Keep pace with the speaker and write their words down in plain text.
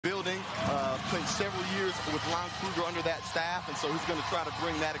several years with Lon Kruger under that staff, and so he's going to try to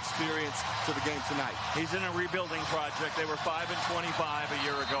bring that experience to the game tonight. He's in a rebuilding project. They were 5-25 a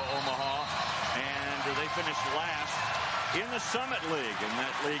year ago, Omaha, and they finished last in the Summit League, and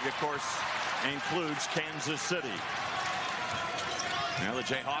that league, of course, includes Kansas City. Now the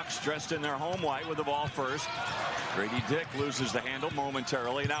Jayhawks dressed in their home white with the ball first. Grady Dick loses the handle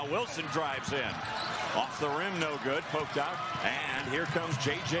momentarily. Now Wilson drives in. Off the rim, no good. Poked out. And here comes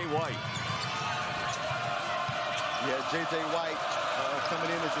J.J. White. Yeah, J.J. White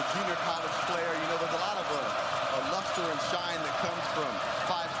coming in as a junior college player. You know, there's a lot of luster and shine that comes from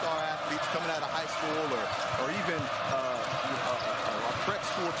five-star athletes coming out of high school or even a prep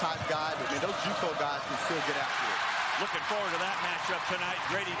school type guy. But, man, those JUCO guys can still get after it. Looking forward to that matchup tonight.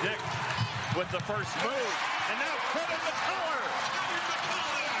 Grady Dick with the first move. And now Kevin McCullough.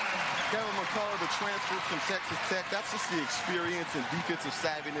 Kevin McCullough, the transfer from Texas Tech, that's just the experience and defensive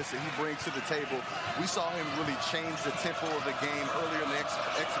savviness that he brings to the table. We saw him really change the tempo of the game earlier in the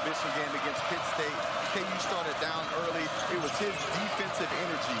exhibition game against Pitt State. KU started down early. It was his defensive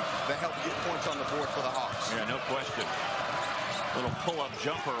energy that helped get points on the board for the Hawks. Yeah, no question. Little pull-up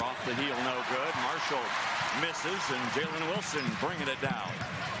jumper off the heel, no good. Marshall misses, and Jalen Wilson bringing it down.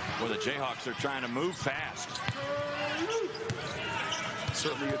 Where the Jayhawks are trying to move fast.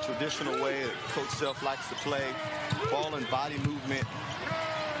 Certainly a traditional way that Coach Self likes to play. Ball and body movement.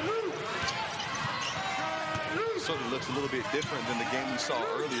 Certainly looks a little bit different than the game we saw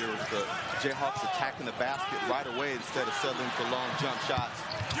earlier with the Jayhawks attacking the basket right away instead of settling for long jump shots.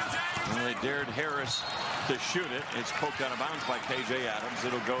 And they dared Harris to shoot it. It's poked out of bounds by K.J. Adams.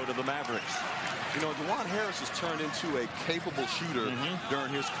 It'll go to the Mavericks. You know, Juwan Harris has turned into a capable shooter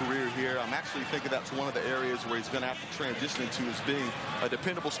during his career here. I'm actually thinking that's one of the areas where he's going to have to transition into is being a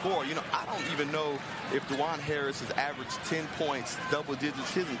dependable scorer. You know, I don't even know if Juwan Harris has averaged 10 points, double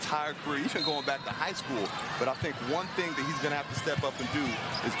digits his entire career, even going back to high school. But I think one thing that he's going to have to step up and do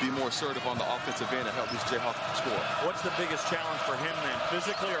is be more assertive on the offensive end to help his Jayhawks score. What's the biggest challenge for him then,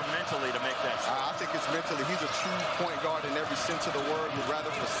 physically or mentally, to make that switch? I think it's mentally. He's a true point guard in every sense of the word. Would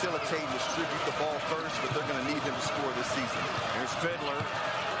rather facilitate and distribute the ball first, but they're going to need him to score this season. Here's Fiddler.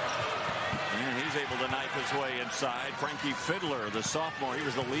 And he's able to knife his way inside. Frankie Fiddler, the sophomore, he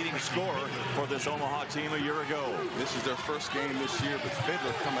was the leading scorer for this Omaha team a year ago. This is their first game this year, but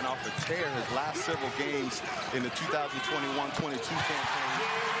Fiddler coming off a tear his last several games in the 2021-22 campaign.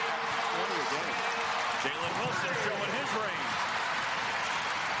 20 a game. Jalen Wilson showing his range.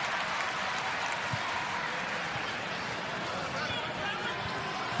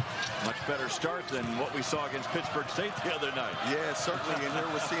 Much better start than what we saw against Pittsburgh State the other night. Yeah, certainly. And here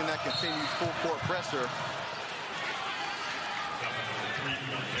we're seeing that continued full court pressure.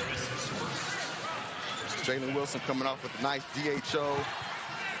 Jalen Wilson coming off with a nice DHO.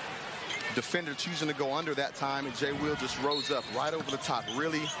 Defender choosing to go under that time, and Jay Will just rose up right over the top,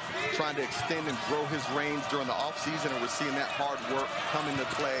 really trying to extend and grow his range during the offseason, and we're seeing that hard work come into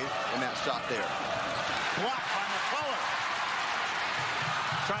play in that shot there. Block by McCullough.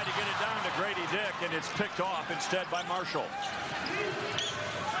 Tried to get it down to Grady Dick, and it's picked off instead by Marshall.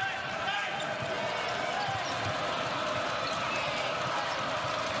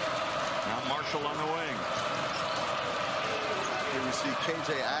 Now Marshall on the wing. Here we see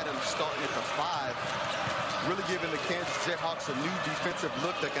K.J. Adams starting at the 5, really giving the Kansas Jayhawks a new defensive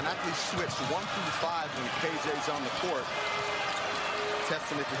look that can actually switch 1 through 5 when K.J.'s on the court.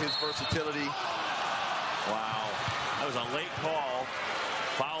 Testament to his versatility. Wow, that was a late call.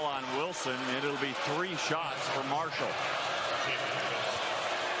 Foul on Wilson, and it'll be 3 shots for Marshall.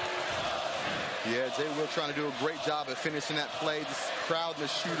 Yeah, Jay Will trying to do a great job at finishing that play. Just crowding the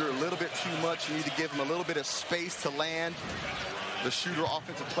shooter a little bit too much. You need to give him a little bit of space to land. The shooter,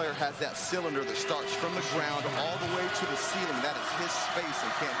 offensive player, has that cylinder that starts from the ground all the way to the ceiling. That is his space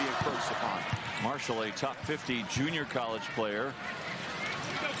and can't be encroached upon. Marshall, a top 50 junior college player.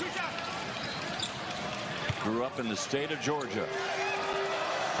 Grew up in the state of Georgia.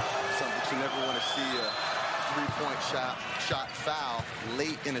 Something you never want to see, a three-point shot foul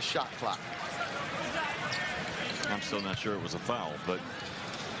late in a shot clock. I'm still not sure it was a foul, but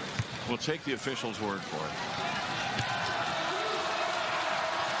we'll take the official's word for it.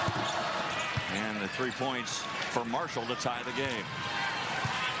 And the 3 points for Marshall to tie the game.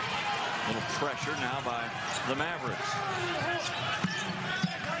 A little pressure now by the Mavericks.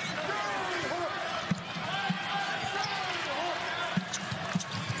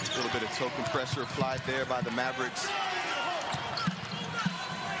 A little bit of token pressure applied there by the Mavericks.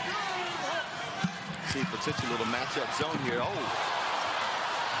 See potential little matchup zone here. Oh.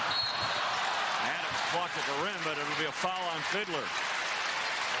 Adams blocked at the rim, but it'll be a foul on Fiddler.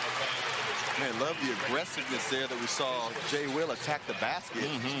 Man, love the aggressiveness there that we saw Jay Will attack the basket.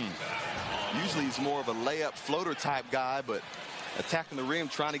 Usually he's more of a layup floater type guy, but attacking the rim,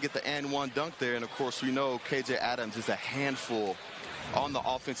 trying to get the and one dunk there. And of course, we know KJ Adams is a handful on the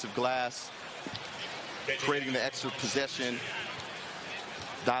offensive glass, creating the extra possession,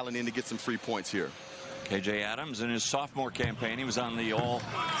 dialing in to get some free points here. KJ Adams in his sophomore campaign, he was on the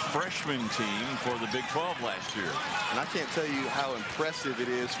all-freshman team for the Big 12 last year. And I can't tell you how impressive it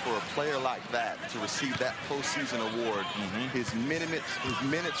is for a player like that to receive that postseason award. His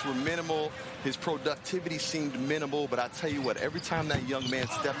minutes were minimal. His productivity seemed minimal. But I tell you what, every time that young man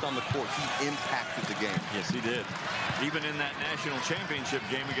stepped on the court, he impacted the game. Yes, he did. Even in that national championship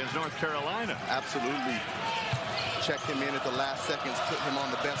game against North Carolina. Absolutely. Checked him in at the last seconds, put him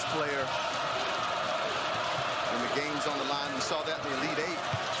on the best player. And the game's on the line. We saw that in the Elite Eight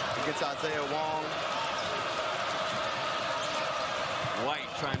against Isaiah Wong.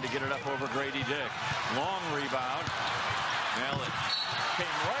 White trying to get it up over Grady Dick. Long rebound. Well, it came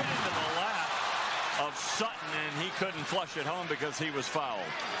right into the lap of Sutton, and he couldn't flush it home because he was fouled.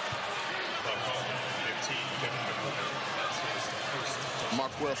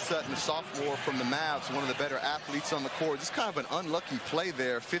 Marquel Sutton, sophomore from the Mavs, one of the better athletes on the court. Just kind of an unlucky play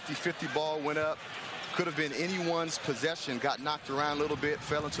there. 50-50 ball went up. Could have been anyone's possession. Got knocked around a little bit.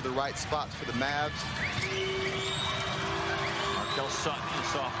 Fell into the right spots for the Mavs. Marquel Sutton, a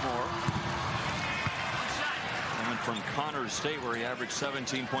sophomore. Coming from Connors State, where he averaged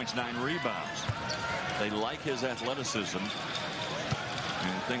 17 points, 9 rebounds. They like his athleticism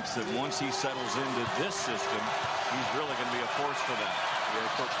and thinks that once he settles into this system, he's really going to be a force for them. Yeah,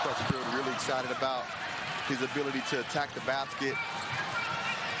 Coach Crutchfield really excited about his ability to attack the basket.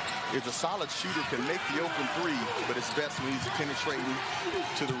 Is a solid shooter, can make the open three, but it's best when he's penetrating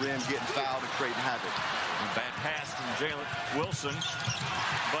to the rim, getting fouled, and creating havoc. A bad pass from Jalen Wilson,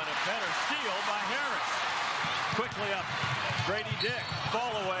 but a better steal by Harris. Quickly up, Grady Dick,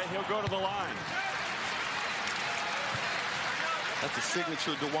 fall away, he'll go to the line. That's a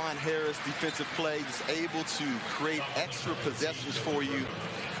signature DeJuan Harris defensive play, just able to create extra possessions for you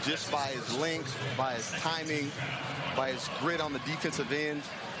just by his length, by his timing, by his grit on the defensive end.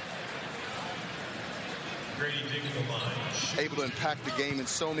 Able to impact the game in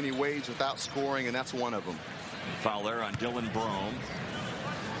so many ways without scoring, and that's one of them. Foul there on Dylan Brome.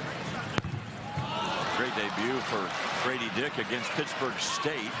 Great debut for Grady Dick against Pittsburgh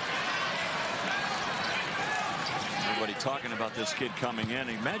State. Everybody talking about this kid coming in.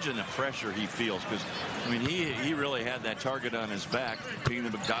 Imagine the pressure he feels, because I mean he really had that target on his back, being the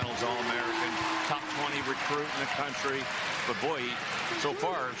McDonald's All-American, top 20 recruit in the country. But boy, so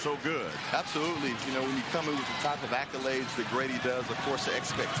far so good. Absolutely. You know, when you come in with the type of accolades that Grady does, of course the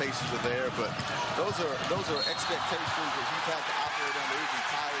expectations are there, but those are expectations that he's had to operate under his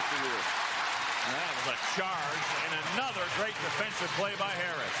entire career. That was a charge and another great defensive play by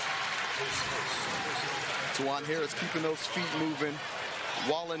Harris. DeJuan Harris keeping those feet moving,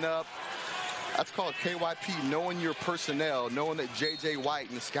 walling up. That's called KYP, knowing your personnel, knowing that J.J. White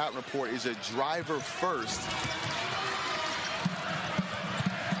in the scouting report is a driver first.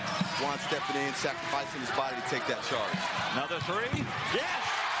 DeJuan stepping in, sacrificing his body to take that charge. Another three. Yes!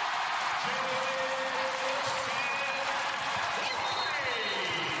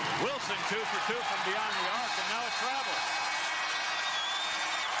 Wilson 2 for 2 from beyond the arc, and now it travels.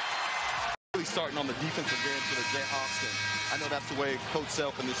 Really starting on the defensive end for the Jayhawks, and I know that's the way Coach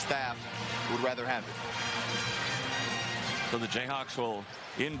Self and his staff would rather have it. So the Jayhawks will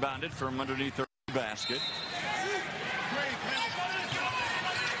inbound it from underneath their basket.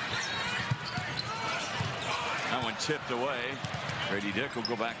 That one tipped away. Grady Dick will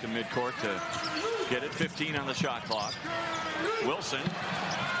go back to midcourt to get it. 15 on the shot clock. Wilson.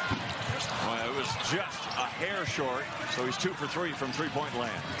 Well, it was just a hair short, so he's 2 for 3 from three-point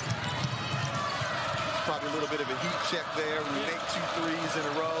land. Probably a little bit of a heat check there. When you make 2 threes in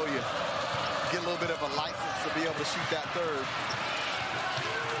a row, you get a little bit of a license to be able to shoot that third.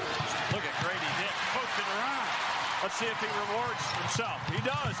 Look at Grady Dick poking around. Let's see if he rewards himself. He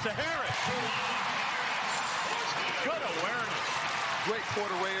does to Harris. Good awareness. Great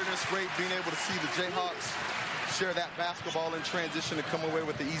court awareness. Great being able to see the Jayhawks share that basketball in transition and come away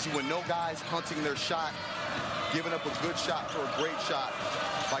with the easy win. No guys hunting their shot, giving up a good shot for a great shot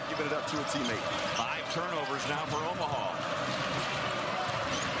by giving it up to a teammate. 5 turnovers now for Omaha.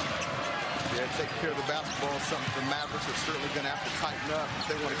 Yeah, taking care of the basketball is something the Mavericks are certainly going to have to tighten up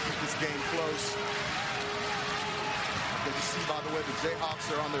if they want to keep this game close. As you see, by the way, the Jayhawks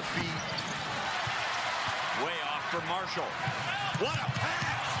are on their feet. Way off for Marshall. What a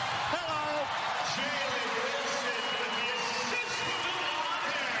pass! Hello!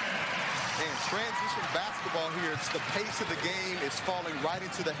 And transition basketball here. It's the pace of the game is falling right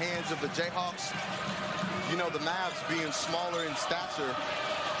into the hands of the Jayhawks. You know, the Mavs being smaller in stature,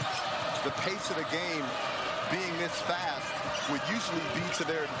 the pace of the game being this fast would usually be to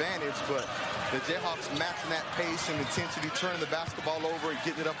their advantage, but the Jayhawks matching that pace and intensity, turning the basketball over and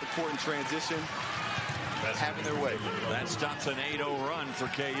getting it up the court in transition, having their way. That stops an 8-0 run for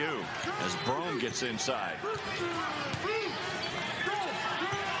KU as Brome gets inside. Goes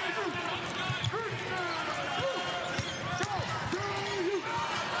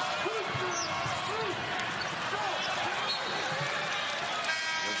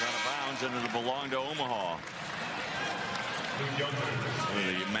out of bounds and it'll belong to Omaha.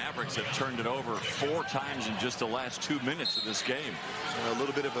 The Mavericks have turned it over 4 times in just the last 2 minutes of this game. A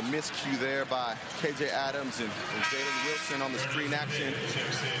little bit of a miscue there by KJ Adams and Jalen Wilson on the screen action.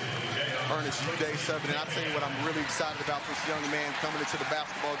 Ernest Uday subbing, and I'll tell you what, I'm really excited about this young man coming into the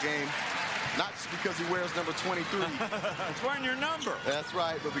basketball game. Not just because he wears number 23. It's wearing your number. That's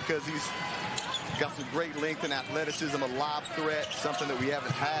right, but because he's got some great length and athleticism, a lob threat, something that we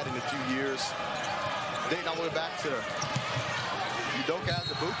haven't had in a few years. Dating all the way back to Udoka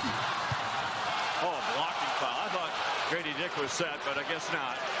Azubuike. Oh, blocking foul. I thought Grady Dick was set, but I guess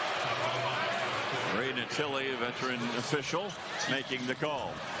not. Ray Natilli, a veteran official, making the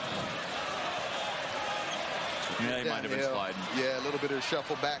call. Yeah, he might have been sliding. Yeah, a little bit of a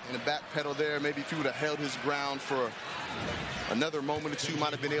shuffle back in the back pedal there. Maybe if he would have held his ground for another moment or two,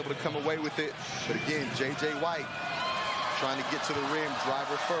 might have been able to come away with it. But again, J.J. White trying to get to the rim,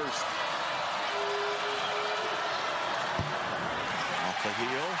 driver first. Off the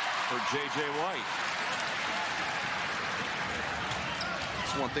heel for J.J. White.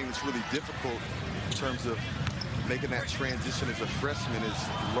 It's one thing that's really difficult in terms of making that transition as a freshman is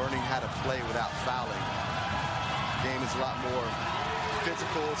learning how to play without fouling. The game is a lot more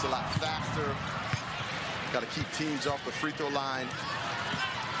physical. It's a lot faster. Got to keep teams off the free throw line.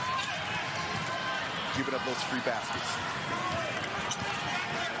 Giving up those free baskets.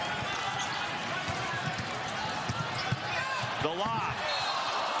 The lob.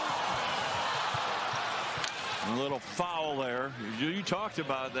 A little foul there. You talked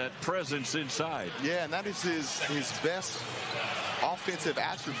about that presence inside. Yeah, and that is his best offensive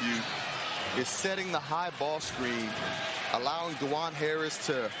attribute, is setting the high ball screen, allowing DeJuan Harris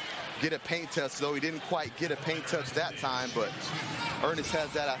to get a paint touch, though he didn't quite get a paint touch that time. But Ernest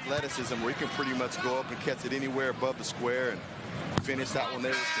has that athleticism where he can pretty much go up and catch it anywhere above the square and finish that one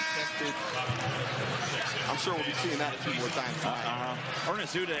there. Was contested. I'm sure we'll be seeing that a few more times tonight.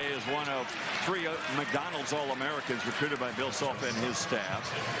 Ernest Uday is one of 3 McDonald's All-Americans recruited by Bill Self and his staff.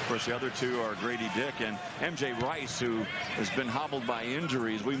 Of course, the other 2 are Grady Dick and M.J. Rice, who has been hobbled by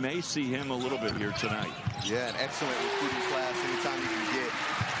injuries. We may see him a little bit here tonight. Yeah, an excellent recruiting class. Anytime you can get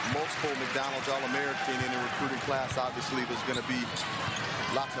multiple McDonald's All-American in a recruiting class, obviously there's going to be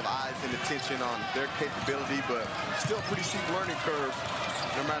lots of eyes and attention on their capability, but still a pretty steep learning curve,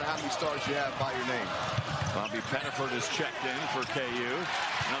 no matter how many stars you have by your name. Bobby Pettiford is checked in for KU.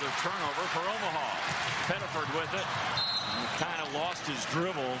 Another turnover for Omaha. Pettiford with it. Kind of lost his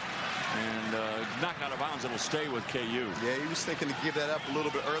dribble and knocked out of bounds. It'll stay with KU. Yeah, he was thinking to give that up a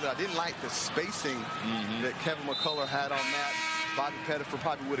little bit earlier. I didn't like the spacing that Kevin McCullough had on that. Bobby Pettiford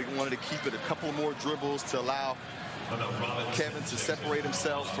probably would have wanted to keep it a couple more dribbles to allow Kevin to separate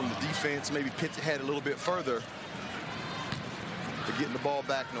himself from the defense, maybe pitch ahead a little bit further. But getting the ball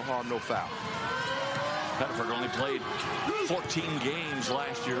back, no harm, no foul. Pettiford only played 14 games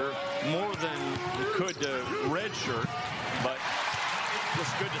last year, more than he could redshirt, but it's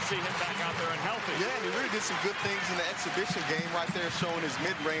good to see him back out there and healthy. Yeah, and he really did some good things in the exhibition game right there, showing his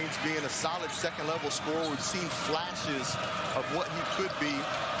mid-range, being a solid second-level scorer. We've seen flashes of what he could be.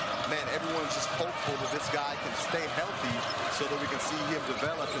 Man, everyone's just hopeful that this guy can stay healthy so that we can see him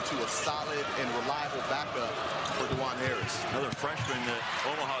develop into a solid and reliable backup for DeJuan Harris. Another freshman that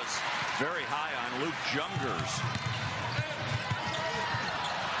Omaha's very high on, Luke Jungers.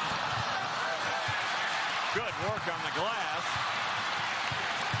 Good work on the glass.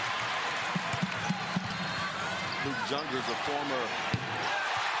 Luke Jungers, a former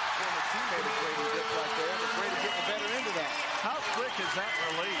teammate of Grady Dick right there. But Grady getting the better end of that. How quick is that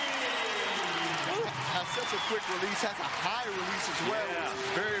release? Has such a quick release, has a high release as well. Yeah.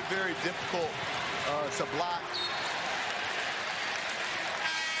 Very, very difficult to block.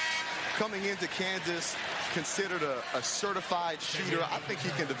 Coming into Kansas, considered a certified shooter. I think he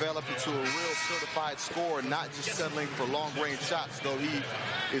can develop into a real certified scorer, not just settling for long-range shots, though he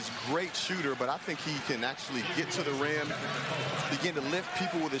is a great shooter. But I think he can actually get to the rim, begin to lift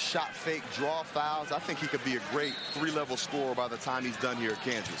people with a shot fake, draw fouls. I think he could be a great three-level scorer by the time he's done here at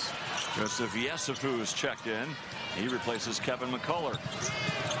Kansas. Joseph Yesufu is checked in. He replaces Kevin McCullough.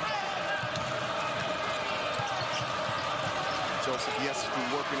 Joseph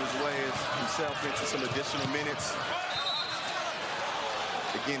Yesufu working his way himself into some additional minutes.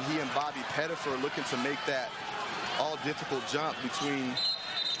 Again, he and Bobby Pettifer looking to make that all-difficult jump between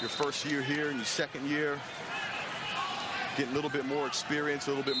your first year here and your second year. Getting a little bit more experience,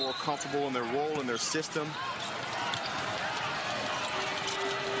 a little bit more comfortable in their role and their system.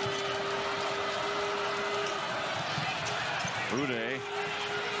 Uday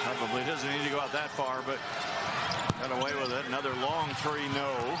probably doesn't need to go out that far, but got away with it. Another long three,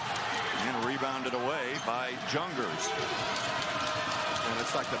 no. And rebounded away by Jungers. And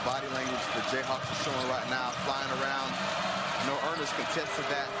it's like the body language the Jayhawks are showing right now, flying around. No Ernest contested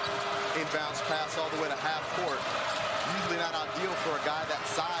that inbounds pass all the way to half court. Usually not ideal for a guy that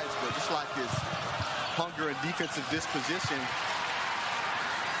size, but just like his hunger and defensive disposition.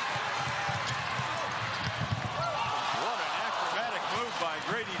 What an acrobatic move by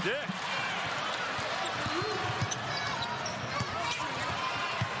Grady Dick.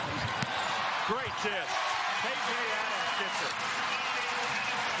 Great tip. K.J. Adams gets it.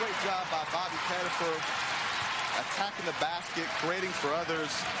 Great job by Bobby Pettifer, attacking the basket, creating for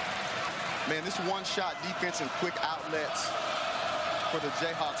others. Man, this one-shot defense and quick outlets for the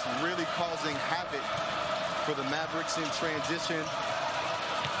Jayhawks really causing havoc for the Mavericks in transition.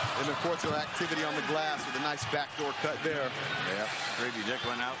 And of course, their activity on the glass with a nice backdoor cut there. Yep. Grady Dick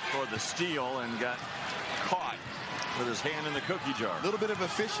went out for the steal and got caught with his hand in the cookie jar. A little bit of a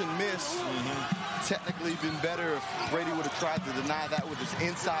fish and miss. Technically been better if Brady would have tried to deny that with his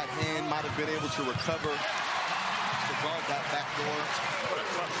inside hand. Might have been able to recover to guard that back door. What a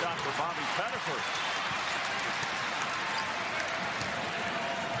tough shot for Bobby Pettifer.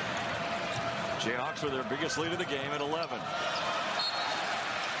 Jayhawks with their biggest lead of the game at 11.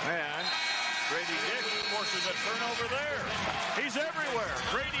 And Grady Dick forces a turnover there. He's everywhere.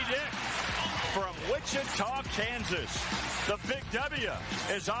 Grady Dick from Wichita, Kansas. The big W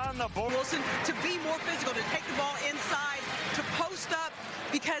is on the board. Wilson to be more physical, to take the ball inside, to post up,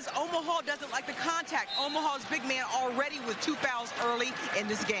 because Omaha doesn't like the contact. Omaha's big man already with 2 fouls early in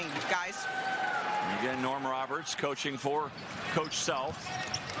this game, guys. And again, Norm Roberts coaching for Coach South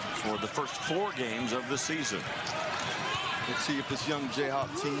for the first 4 games of the season. Let's see if this young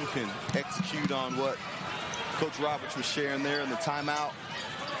Jayhawk team can execute on what Coach Roberts was sharing there in the timeout.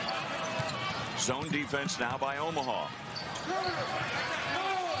 Zone defense now by Omaha.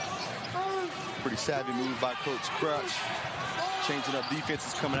 Pretty savvy move by Coach Crutch. Changing up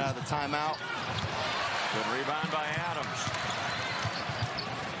defenses coming out of the timeout. Good rebound by Adams.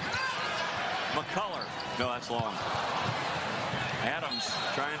 McCullough. No, that's long. Adams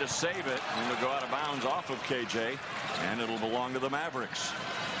trying to save it, and it'll go out of bounds off of KJ, and it'll belong to the Mavericks.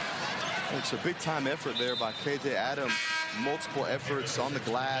 It's a big-time effort there by KJ Adams. Multiple efforts on the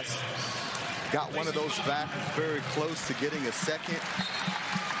glass. Got one of those back, very close to getting a second.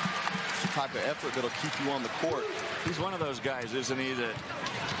 It's the type of effort that'll keep you on the court. He's one of those guys, isn't he, that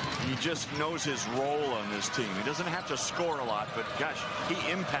he just knows his role on this team. He doesn't have to score a lot, but gosh, he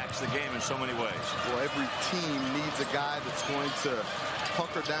impacts the game in so many ways. Well, every team needs a guy that's going to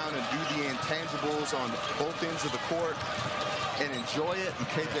hunker down and do the intangibles on both ends of the court and enjoy it, and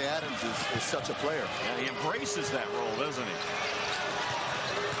KJ Adams is such a player. Yeah, he embraces that role, doesn't he?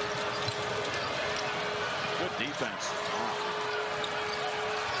 Good defense.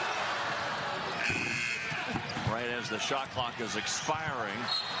 Right as the shot clock is expiring,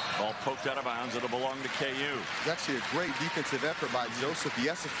 ball poked out of bounds. It'll belong to KU. It's actually a great defensive effort by Joseph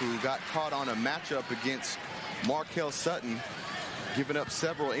Yesufu. Got caught on a matchup against Markel Sutton, giving up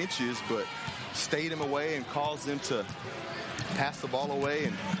several inches, but stayed him away and caused them to pass the ball away,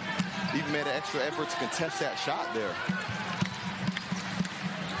 and even made an extra effort to contest that shot there.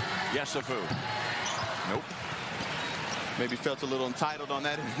 Yesufu. Nope. Maybe felt a little entitled on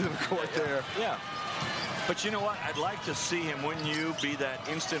that end of the court there. Yeah. But you know what? I'd like to see him, wouldn't you, be that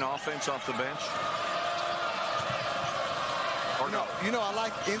instant offense off the bench? Or no? You know, I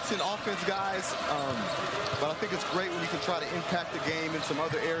like instant offense guys, but I think it's great when you can try to impact the game in some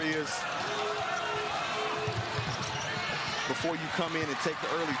other areas before you come in and take the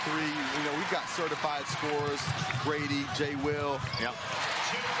early three. You know, we've got certified scorers, Grady, Jay Will. Yep.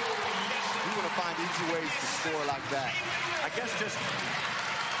 We want to find easy ways to score like that. I guess just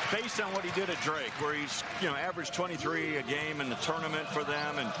based on what he did at Drake, where he's, averaged 23 a game in the tournament for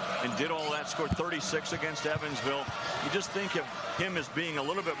them and did all that, scored 36 against Evansville. You just think of him as being a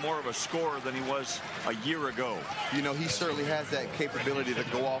little bit more of a scorer than he was a year ago. He certainly has that capability to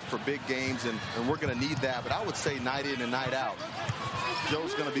go off for big games, and we're going to need that. But I would say night in and night out,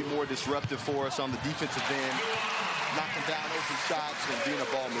 Joe's going to be more disruptive for us on the defensive end, knocking down open shots and being a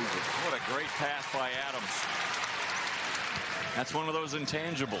ball mover. What a great pass by Adams. That's one of those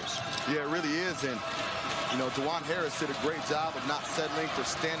intangibles. Yeah, it really is. And, DeJuan Harris did a great job of not settling for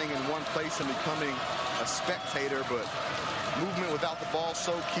standing in one place and becoming a spectator, but movement without the ball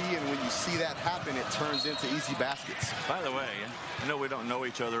so key, and when you see that happen, it turns into easy baskets. By the way, I know we don't know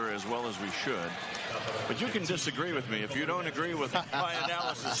each other as well as we should, but you can disagree with me. If you don't agree with my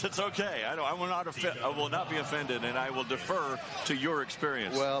analysis, it's okay. I will not be offended, and I will defer to your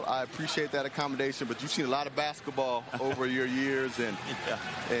experience. Well, I appreciate that accommodation, but you've seen a lot of basketball over your years, and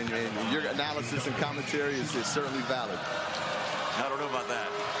your analysis and commentary is certainly valid. I don't know about that.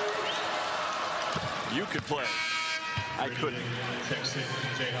 You could play. I couldn't.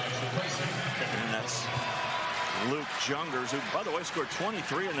 And that's Luke Jungers, who, by the way, scored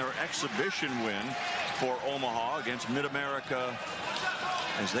 23 in their exhibition win for Omaha against Mid-America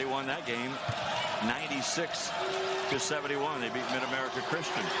as they won that game 96-71. They beat Mid-America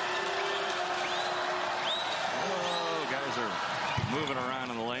Christian. Oh, guys are moving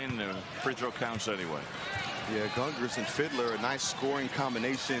around in the lane. The free throw counts anyway. Yeah, Jungers and Fiddler, a nice scoring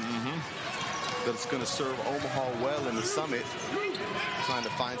combination. That's going to serve Omaha well in the Summit. Trying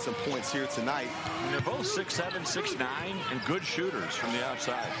to find some points here tonight. And they're both 6'7", 6'9", and good shooters from the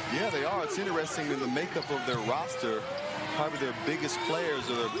outside. Yeah, they are. It's interesting in the makeup of their roster. Probably their biggest players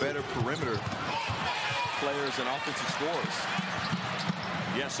are their better perimeter players and offensive scorers.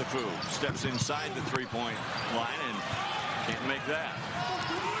 Yesufu steps inside the three-point line and can't make that.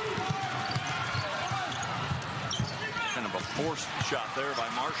 Kind of a forced shot there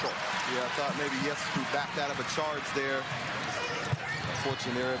by Marshall. Yeah, I thought maybe Yesufu backed out of a charge there.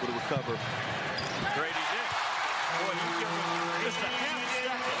 Unfortunately, they're able to recover. Grady did. Boy, you give him just a half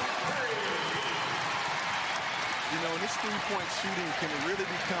second. And this three-point shooting can really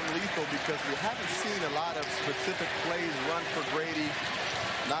become lethal because we haven't seen a lot of specific plays run for Grady.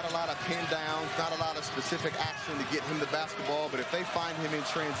 Not a lot of pin downs, not a lot of specific action to get him the basketball. But if they find him in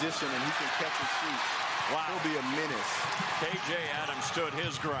transition and he can catch and shoot, wow, he'll be a menace. K.J. Adams stood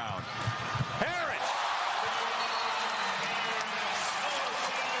his ground. Harris!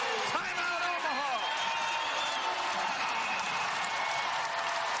 Timeout, Omaha!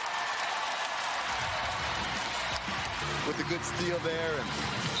 With a good steal there and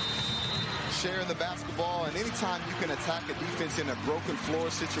sharing the basketball. And anytime you can attack a defense in a broken floor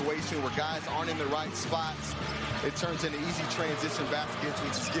situation where guys aren't in the right spots, it turns into easy transition baskets,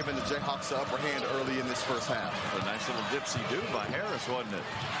 which is giving the Jayhawks the upper hand early in this first half. A nice little dipsy-do by Harris, wasn't it?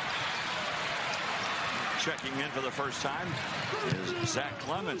 Checking in for the first time is Zach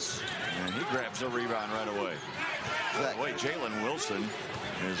Clements, and he grabs a rebound right away. By the way, Jalen Wilson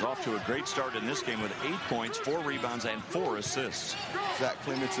is off to a great start in this game with 8 points, 4 rebounds, and 4 assists. Zach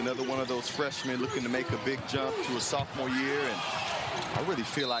Clements, another one of those freshmen looking to make a big jump to a sophomore year, and I really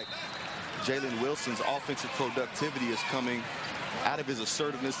feel like Jalen Wilson's offensive productivity is coming out of his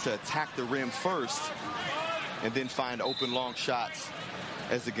assertiveness to attack the rim first and then find open long shots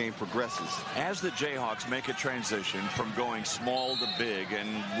as the game progresses. As the Jayhawks make a transition from going small to big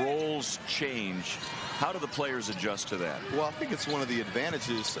and roles change, how do the players adjust to that? Well, I think it's one of the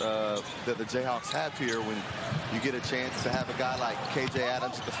advantages that the Jayhawks have here when you get a chance to have a guy like K.J.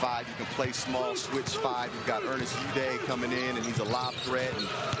 Adams at the 5. You can play small, switch 5. You've got Ernest Uday coming in, and he's a lob threat. And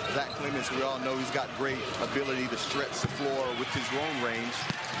Zach Clements, we all know he's got great ability to stretch the floor with his long range.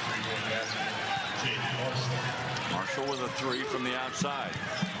 Marshall with a 3 from the outside.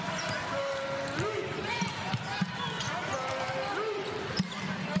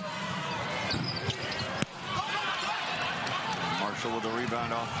 Marshall with a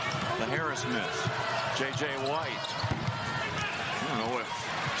rebound off the Harris miss. J.J. White. I don't know if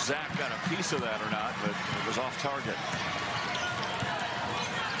Zach got a piece of that or not, but it was off target.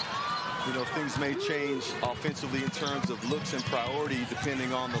 Things may change offensively in terms of looks and priority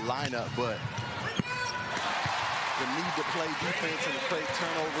depending on the lineup, but the need to play defense and to create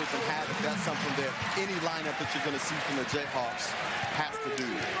turnovers and havoc, that's something that any lineup that you're going to see from the Jayhawks has to do.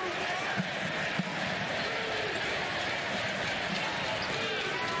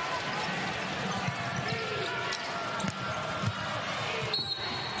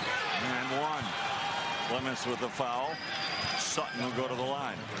 And 1. Clements with the foul. Sutton will go to the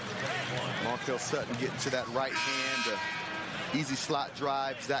line. Markel Sutton getting to that right hand to Easy slot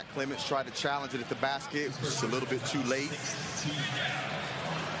drive. Zach Clements tried to challenge it at the basket. Just a little bit too late.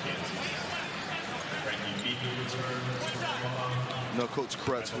 No, Coach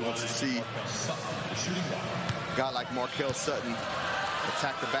Crutch wants to see a guy like Markel Sutton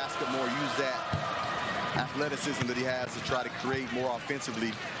attack the basket more, use that athleticism that he has to try to create more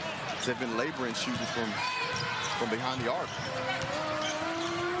offensively. They've been laboring shooting from behind the arc.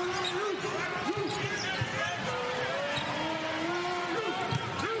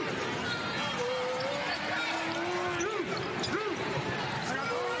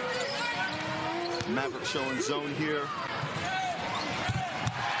 Mavericks showing zone here.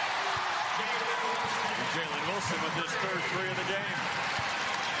 Jalen Wilson with his third three of the game.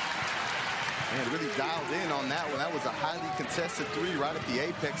 And really dialed in on that one. That was a highly contested three right at the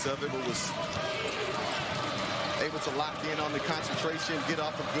apex of it, but was able to lock in on the concentration, get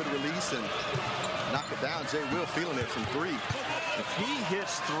off a good release, and knock it down. Jay Will feeling it from three. If he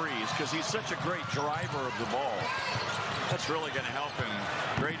hits threes, because he's such a great driver of the ball, that's really going to help him.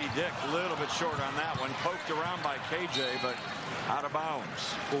 Grady Dick a little bit short on that one. Poked around by KJ, but out of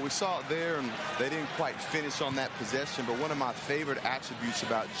bounds. Well, we saw it there, and they didn't quite finish on that possession, but one of my favorite attributes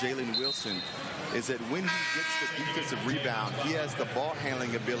about Jalen Wilson is that when he gets the defensive rebound, he has the ball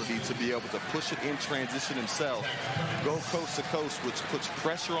handling ability to be able to push it in transition himself, go coast to coast, which puts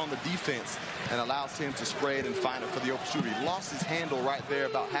pressure on the defense and allows him to spray it and find it for the open shooter. He lost his handle right there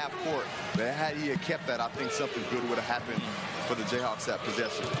about half court, but had he kept that, I think something good would have happened for the Jayhawks that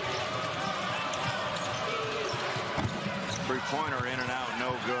possession. Three-pointer in and out,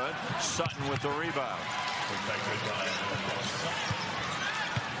 no good. Sutton with the rebound.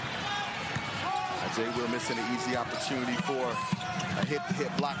 Jay Will missing an easy opportunity for a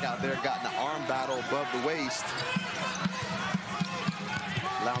hit-to-hit block out there. Got in an arm battle above the waist.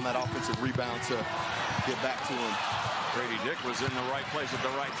 Allowing that offensive rebound to get back to him. Grady Dick was in the right place at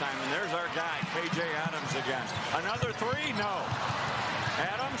the right time. And there's our guy, KJ Adams again. Another three? No.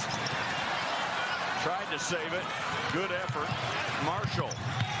 Adams tried to save it. Good effort. Marshall.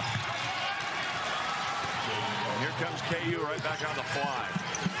 And here comes KU right back on the fly.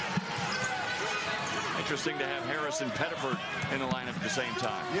 Interesting to have Harris and Pettiford in the lineup at the same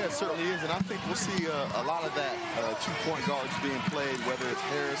time. Yeah, it certainly is. And I think we'll see a lot of that two-point guards being played, whether it's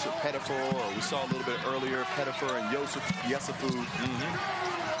Harris or Pettiford, or we saw a little bit earlier, Pettiford and Yesufu.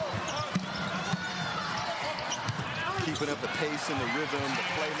 Keeping up the pace and the rhythm, the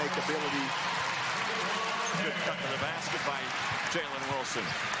playmaking ability. Good cut to the basket by Jalen Wilson.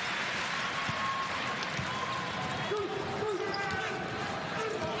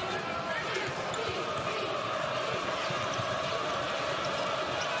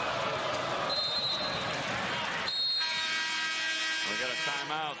 We got a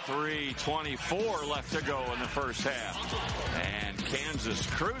timeout. 3:24 left to go in the first half. And Kansas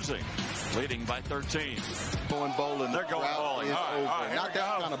cruising, leading by 13. Going bowling. They're going bowling. All right, not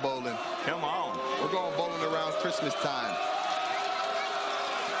that kind of bowling. Come on. We're going bowling around Christmas time.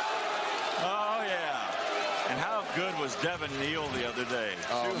 Oh, yeah. And how good was Devin Neal the other day?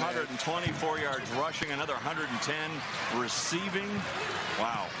 224 yards rushing, another 110 receiving.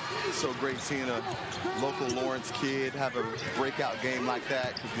 Wow. So great seeing a local Lawrence kid have a breakout game like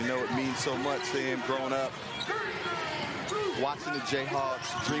that, because you know it means so much to him growing up. Watching the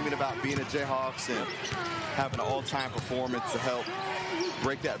Jayhawks, dreaming about being a Jayhawks, and having an all-time performance to help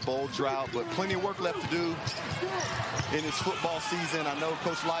break that bowl drought. But plenty of work left to do in his football season. I know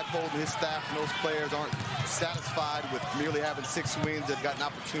Coach Leipold and his staff and those players aren't satisfied with merely having 6 wins. They've got an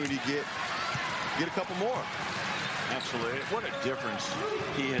opportunity to get a couple more. Absolutely. What a difference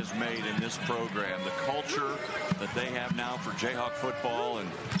he has made in this program. The culture that they have now for Jayhawk football. And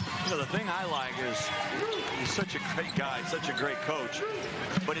you know, the thing I like is he's such a great guy, such a great coach.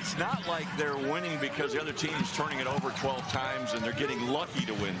 But it's not like they're winning because the other team's turning it over 12 times and they're getting lucky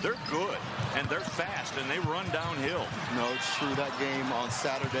to win. They're good, and they're fast, and they run downhill. No, it's true. That game on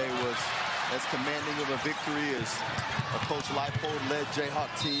Saturday was as commanding of a victory as a Coach Leipold-led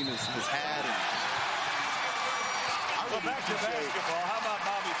Jayhawk team has had. And well, back to basketball. How about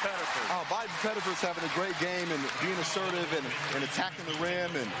Bobby Pettiford? Oh, Bobby Pettiford's having a great game and being assertive and attacking the rim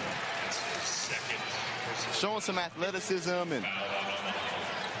and showing some athleticism. And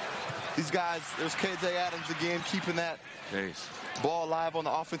these guys, there's KJ Adams again, keeping that ball alive on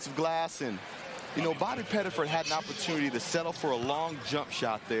the offensive glass. And, you know, Bobby Pettiford had an opportunity to settle for a long jump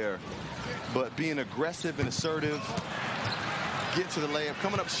shot there, but being aggressive and assertive, get to the layup,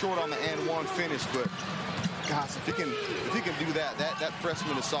 coming up short on the and one finish, but Gosh, if he can do that, that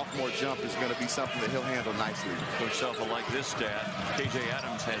freshman to sophomore jump is going to be something that he'll handle nicely. Coach Self will like this stat. KJ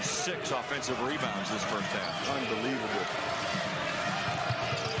Adams has 6 offensive rebounds this first half. Unbelievable.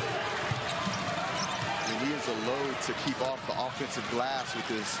 And he is a load to keep off the offensive glass with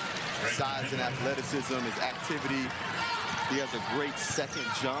his size and athleticism, his activity. He has a great second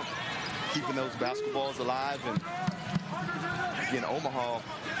jump, keeping those basketballs alive. And again, Omaha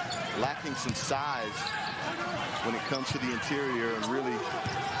lacking some size when it comes to the interior and really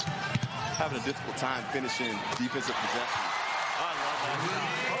having a difficult time finishing defensive possessions. I love that shot.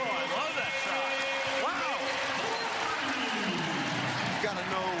 Oh, I love that shot. Wow. You got to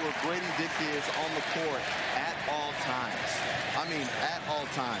know where Grady Dick is on the court at all times. I mean, at all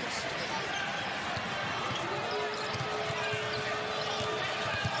times.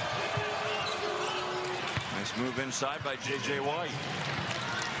 Nice move inside by J.J. White.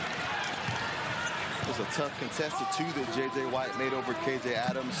 It was a tough contested two that J.J. White made over K.J.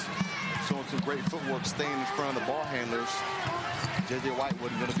 Adams, showing some great footwork, staying in front of the ball handlers. J.J. White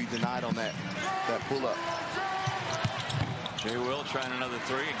wasn't going to be denied on that pull-up. Jay Will trying another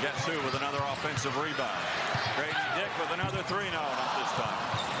three, and gets who with another offensive rebound. Grady Dick with another three. No, not this time.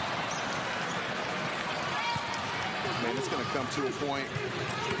 Man, it's going to come to a point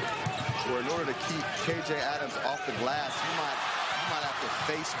where in order to keep K.J. Adams off the glass, you might have to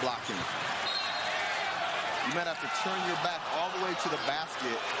face block him. You might have to turn your back all the way to the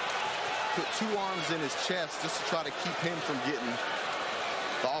basket, put 2 arms in his chest just to try to keep him from getting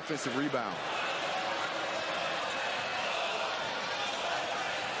the offensive rebound.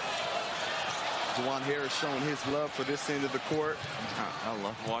 Juwan Harris showing his love for this end of the court. I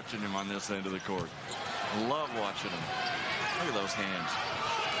love watching him on this end of the court. Love watching him. Look at those hands.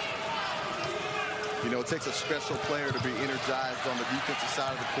 You know, it takes a special player to be energized on the defensive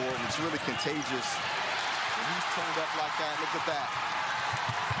side of the court, and it's really contagious. When he's turned up like that, look at that.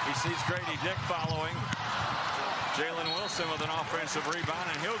 He sees Grady Dick following. Jalen Wilson with an offensive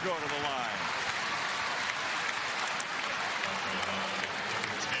rebound, and he'll go to the line.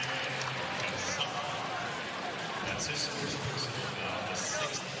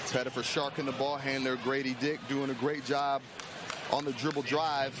 Pettiford sharking the ball handler. Grady Dick doing a great job on the dribble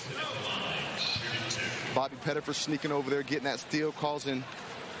drive. Bobby Pettiford sneaking over there, getting that steal, causing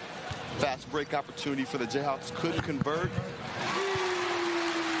fast break opportunity for the Jayhawks. Couldn't convert.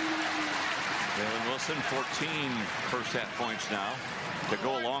 Jalen Wilson, 14 first half points now to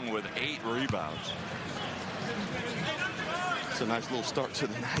go along with 8 rebounds. It's a nice little start to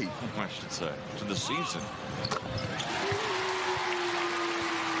the night, I should say, to the season.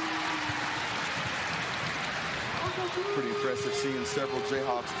 Pretty impressive seeing several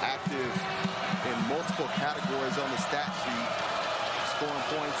Jayhawks active in multiple categories on the stat sheet. Scoring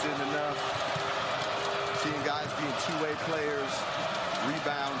points isn't enough. Seeing guys being two-way players,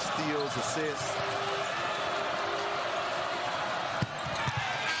 rebounds, steals, assists.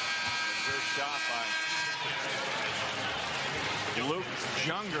 Good shot by Luke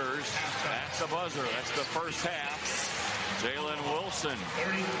Jungers. That's the buzzer. That's the first half. Jalen Wilson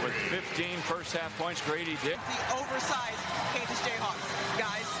with 15 first half points. Grady Dick. The oversized Kansas Jayhawks,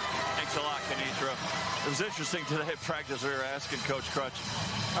 guys. Thanks a lot, Kenitra. It was interesting today at practice. We were asking Coach Crutch,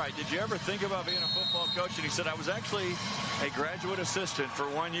 all right, did you ever think about being a football coach? And he said, I was actually a graduate assistant for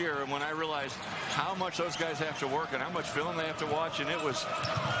 1 year. And when I realized how much those guys have to work and how much film they have to watch, and it was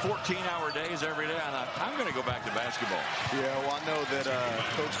 14-hour days every day, I thought, I'm going to go back to basketball. Yeah, well, I know that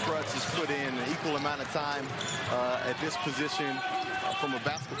Coach Crutch has put in an equal amount of time at this position from a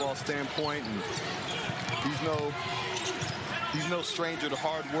basketball standpoint. And he's no stranger to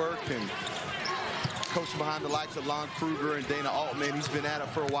hard work, and coaching behind the likes of Lon Kruger and Dana Altman. He's been at it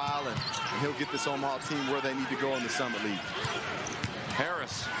for a while, and he'll get this Omaha team where they need to go in the Summit League.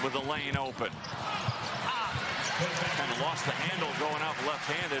 Harris with the lane open. Kind of lost the handle going up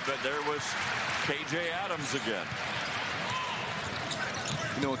left-handed, but there was K.J. Adams again.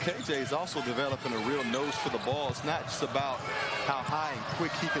 You know, KJ is also developing a real nose for the ball. It's not just about how high and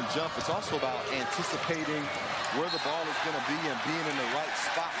quick he can jump. It's also about anticipating where the ball is going to be and being in the right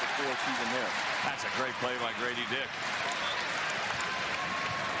spot before it's even there. That's a great play by Grady Dick.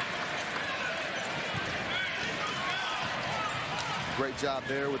 Great job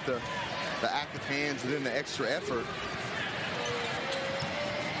there with the active hands and then the extra effort,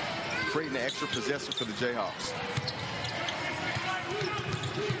 creating the extra possession for the Jayhawks.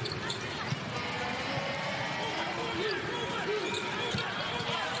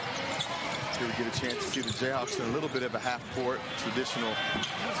 Here we get a chance to see the Jayhawks in a little bit of a half-court, traditional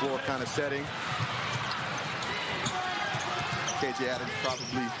floor kind of setting. KJ Adams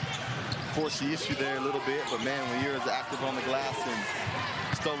probably force the issue there a little bit. But, man, when you're as active on the glass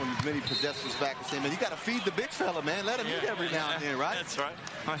and stolen as many possessions back as him, and you got to feed the big fella, man. Let him eat every now and then, right? That's right.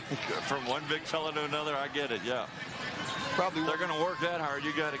 From one big fella to another, I get it, yeah. Probably they're going to work that hard.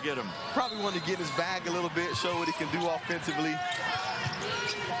 You got to get him. Probably want to get in his bag a little bit, show what he can do offensively.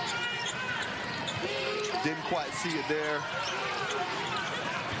 Didn't quite see it there.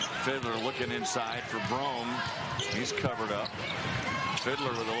 Fiddler looking inside for Brome. He's covered up. Fiddler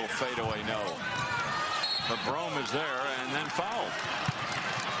with a little fadeaway no. But Brome is there and then fouled.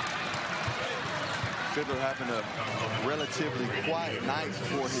 Fiddler having a relatively quiet night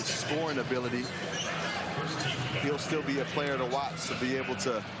for his scoring ability. He'll still be a player to watch to be able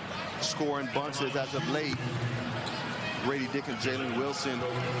to score in bunches as of late. Grady Dick and Jalen Wilson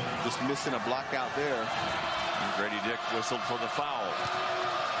just missing a block out there. And Grady Dick whistled for the foul.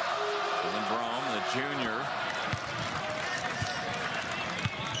 And then Brome, the junior.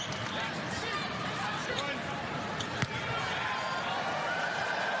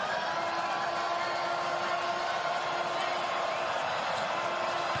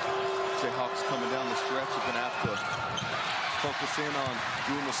 Jayhawks coming down the stretch are going to have to focus in on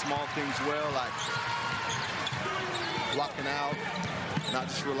doing the small things well, like blocking out, not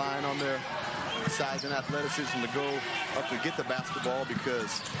just relying on their size and athleticism to go up and get the basketball,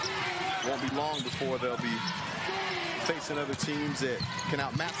 because it won't be long before they'll be facing other teams that can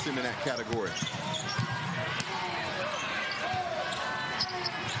outmatch them in that category.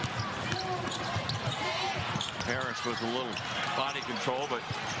 Harris with a little body control, but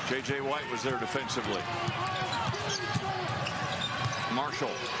J.J. White was there defensively.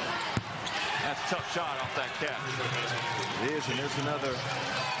 Marshall. That's a tough shot off that catch. It is, and there's another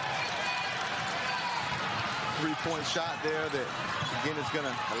three-point shot there that, again, is going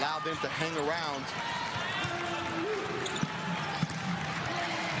to allow them to hang around.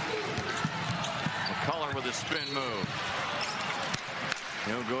 McCullough with a spin move.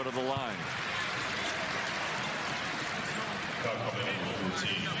 He'll go to the line.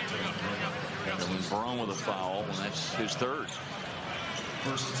 And Brome with a foul, and that's his third.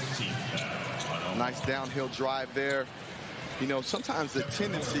 Nice downhill drive there. You know, sometimes the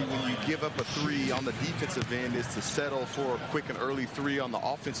tendency when you give up a three on the defensive end is to settle for a quick and early three on the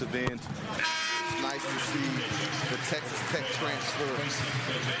offensive end. It's nice to see the Texas Tech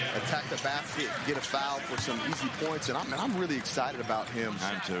transfer attack the basket, get a foul for some easy points, and I'm really excited about him.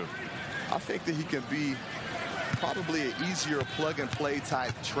 I'm too. I think that he can be probably an easier plug-and-play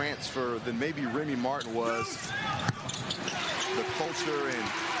type transfer than maybe Remy Martin was. The culture and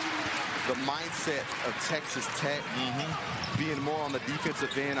the mindset of Texas Tech being more on the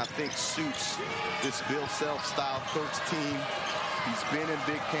defensive end, I think, suits this Bill Self style coach team. He's been in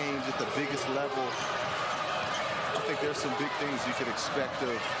big games at the biggest level. I think there's some big things you could expect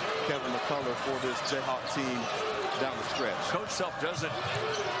of Kevin McCullough for this Jayhawk team down the stretch. Coach Self doesn't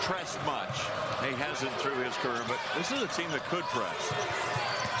press much. He hasn't through his career, but this is a team that could press.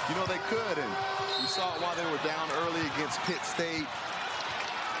 You know, they could, and we saw it while they were down early against Pitt State.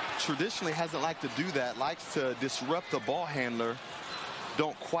 Traditionally hasn't liked to do that, likes to disrupt the ball handler,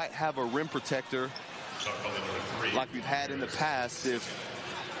 don't quite have a rim protector like we've had in the past if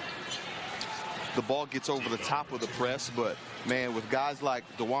the ball gets over the top of the press. But man, with guys like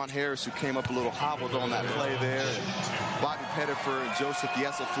DeJuan Harris, who came up a little hobbled on that play there, and Bobby Pettifer and Joseph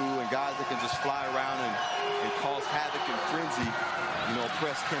Yesufu, and guys that can just fly around and cause havoc and frenzy, you know,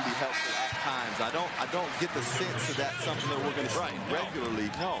 press can be helpful at times. I don't get the sense that that's something that we're going to see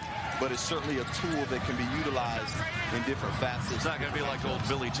regularly. No. But it's certainly a tool that can be utilized in different facets. It's not going to be like old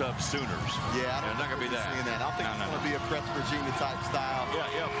Billy Tubbs Sooners. Yeah, it's not going to be that. I don't think it's going to be a Press Virginia type style.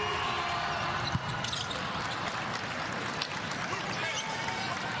 Yeah.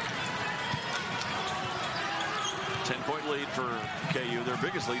 10-point lead for KU. Their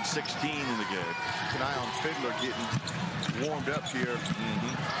biggest lead, 16 in the game. Keep an eye on Fiddler getting warmed up here.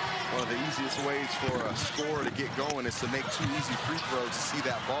 One of the easiest ways for a scorer to get going is to make two easy free throws to see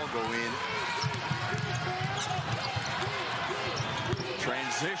that ball go in.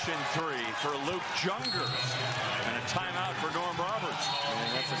 Transition three for Luke Jungers. And a timeout for Norm Roberts.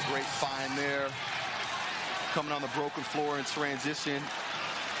 And that's a great find there. Coming on the broken floor in transition.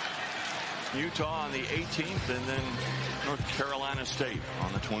 Utah on the 18th, and then North Carolina State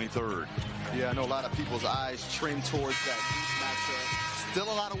on the 23rd. Yeah, I know a lot of people's eyes trend towards that East matchup.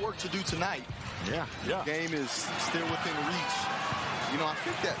 Still a lot of work to do tonight. Yeah. The game is still within reach. You know, I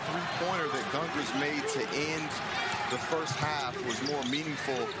think that three-pointer that Gungers made to end the first half was more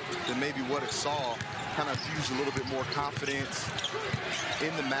meaningful than maybe what it saw. Kind of fused a little bit more confidence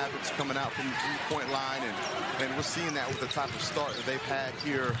in the Mavericks coming out from the three-point line, and we're seeing that with the type of start that they've had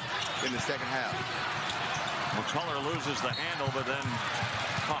here in the second half. McCullough loses the handle, but then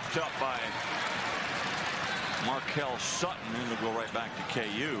coughed up by Markel Sutton, and it'll go right back to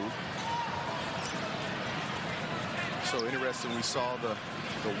KU. So interesting, we saw the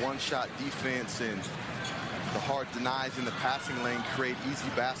one-shot defense and the hard denies in the passing lane create easy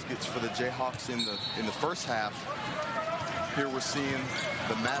baskets for the Jayhawks in the first half. Here we're seeing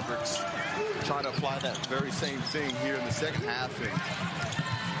the Mavericks try to apply that very same thing here in the second half.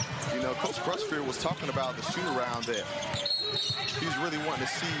 And, you know, Coach Crutchfield was talking about the shoot-around that he's really wanting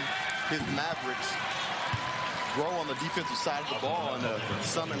to see his Mavericks grow on the defensive side of the ball in a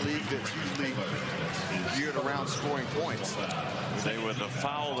Summit League that's usually geared around scoring points. They with a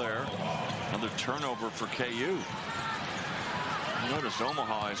foul there. Another turnover for KU. Notice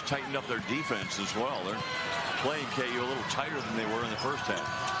Omaha has tightened up their defense as well. They're playing KU a little tighter than they were in the first half.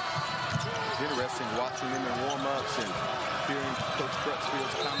 Interesting watching them in warm-ups and hearing Coach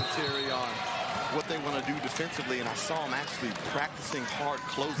Crutchfield's commentary on what they want to do defensively, and I saw them actually practicing hard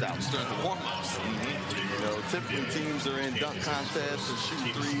closeouts during the warm-ups. You know, typically teams are in dunk contests and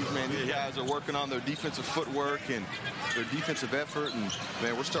shooting threes. Man, these guys are working on their defensive footwork and their defensive effort, and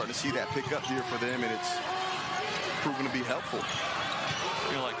man, we're starting to see that pick up here for them, and it's proven to be helpful.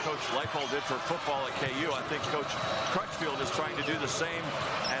 You know, like Coach Leipold did for football at KU, I think Coach Crutchfield is trying to do the same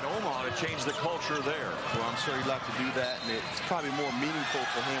at Omaha to change the culture there. Well, I'm sure he'd like to do that, and it's probably more meaningful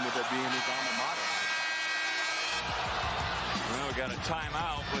for him with it being his alma mater. Well, we got a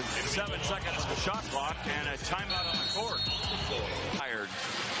timeout with 7 seconds on the shot clock and a timeout on the court. Tired.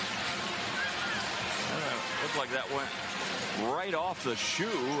 Looked like that went right off the shoe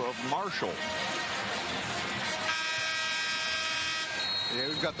of Marshall. Yeah,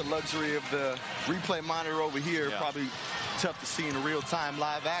 we've got the luxury of the replay monitor over here. Yeah. Probably tough to see in real-time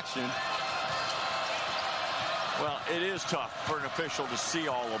live action. Well, it is tough for an official to see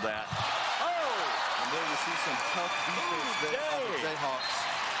all of that. And then we see some tough defense there by the Jayhawks.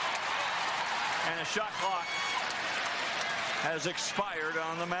 And a shot clock has expired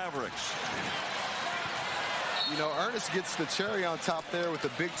on the Mavericks. You know, Ernest gets the cherry on top there with a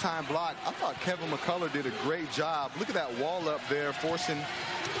big-time block. I thought Kevin McCullough did a great job. Look at that wall up there, forcing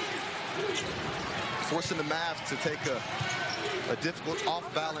the Mavs to take a difficult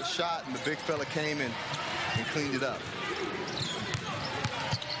off-balance shot, and the big fella came in and cleaned it up.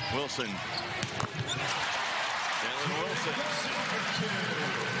 Wilson. Jalen Wilson.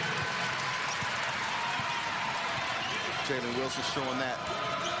 Jalen Wilson showing that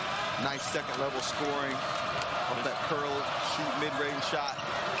nice second-level scoring off that curl, shoot, mid-range shot.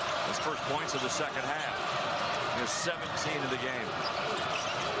 His first points of the second half. He has 17 of the game.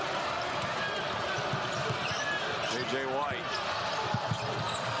 J.J. White.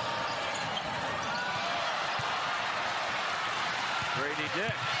 Grady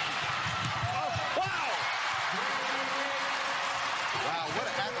Dick. Oh, wow! Wow, what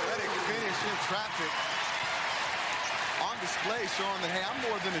an athletic finish in traffic. On display, showing that, hey, I'm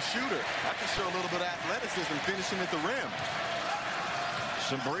more than a shooter. I can show a little bit of athleticism finishing at the rim.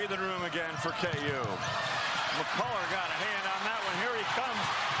 Some breathing room again for KU. McCullough got a hand on that one. Here he comes,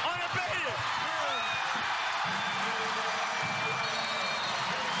 unabated.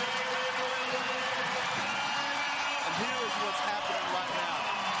 And here is what's happening right now.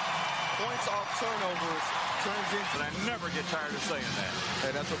 Points off turnovers turns into... But I never get tired of saying that. Hey,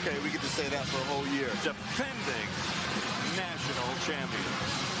 that's okay. We get to say that for a whole year. Defending national champion.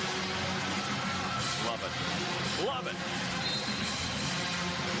 Love it. Love it.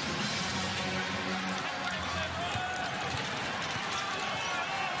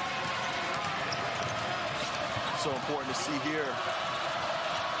 So important to see here,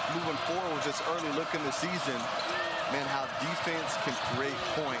 moving forward with this early look in the season, man, how defense can create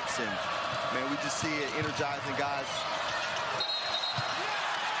points. And, man, we just see it energizing guys.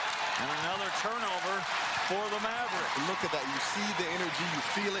 And another turnover for the Mavericks. And look at that. You see the energy. You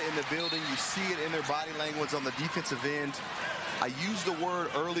feel it in the building. You see it in their body language on the defensive end. I used the word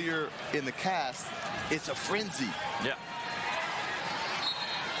earlier in the cast. It's a frenzy. Yeah.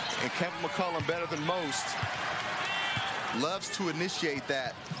 And Kevin McCullough, better than most, loves to initiate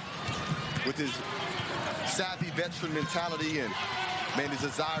that with his savvy veteran mentality and, man, his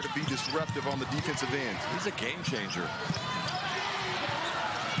desire to be disruptive on the defensive end. He's a game changer.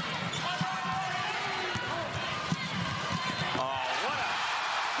 Oh, what a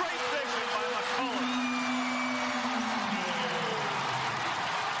great vision by McCullough.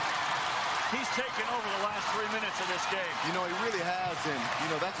 He's taken over the last 3 minutes of this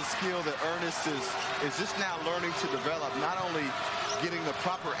skill that Ernest is just now learning to develop, not only getting the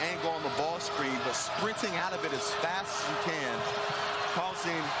proper angle on the ball screen, but sprinting out of it as fast as you can,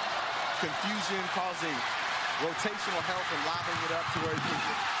 causing confusion, causing rotational help, and lobbing it up to where he can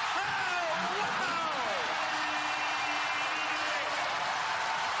get.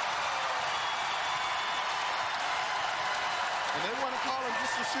 And they want to call him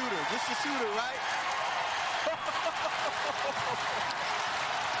just a shooter, right?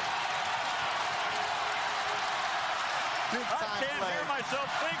 I can't hear myself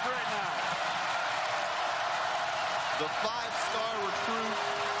think right now. The 5-star recruit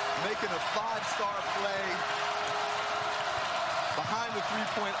making a 5-star play behind the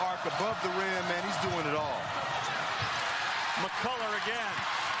three-point arc, above the rim, man. He's doing it all. McCullough again.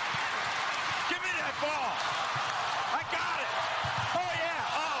 Give me that ball. I got it. Oh, yeah.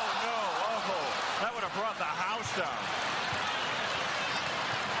 Oh, no. Oh, that would have brought the house down.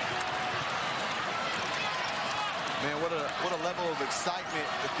 Man, what a level of excitement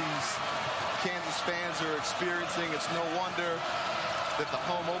that these Kansas fans are experiencing. It's no wonder that the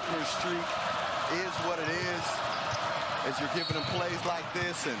home opener streak is what it is as you're giving them plays like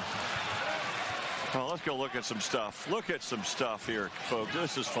this. And well, let's go look at some stuff. Look at some stuff here, folks.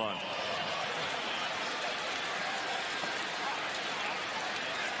 This is fun.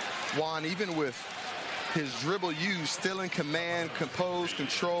 Juan, even with his dribble use, still in command, composed,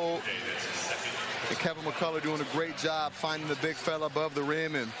 control. And Kevin McCullough doing a great job finding the big fella above the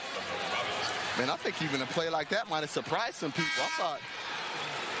rim. And man, I think even a play like that might have surprised some people. I thought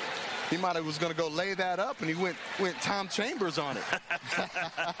he might have was going to go lay that up, and he went Tom Chambers on it.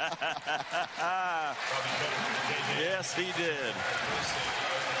 Yes, he did.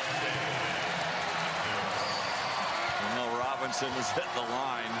 Well, Robinson has hit the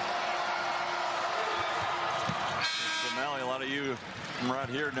line. Lamell, a lot of you from right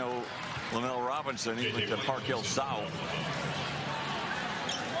here know Lamell Robinson. He went to Park Hill South.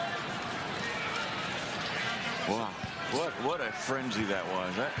 Wow, what a frenzy that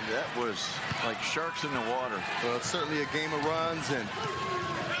was. That was like sharks in the water. Well, it's certainly a game of runs, and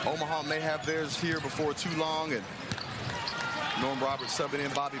Omaha may have theirs here before too long. And Norm Roberts subbing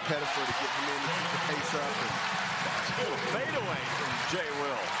in Bobby Pettiford to get him in to keep the pace up. And fadeaway from Jay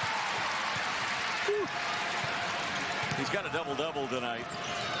Will. Whew. He's got a double-double tonight.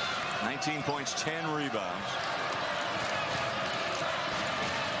 19 points, 10 rebounds.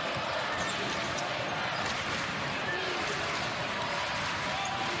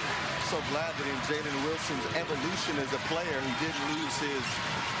 So glad that in Jalen Wilson's evolution as a player, he didn't lose his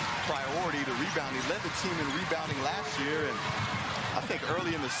priority to rebound. He led the team in rebounding last year, and I think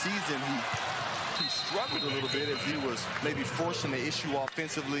early in the season he struggled a little bit as he was maybe forcing the issue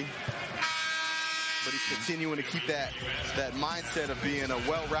offensively. But he's continuing to keep that mindset of being a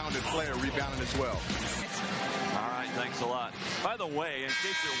well-rounded player, rebounding as well. All right, thanks a lot. By the way, in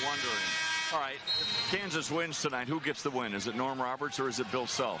case you're wondering, all right, if Kansas wins tonight, who gets the win? Is it Norm Roberts or is it Bill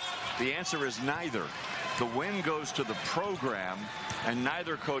Self? The answer is neither. The win goes to the program, and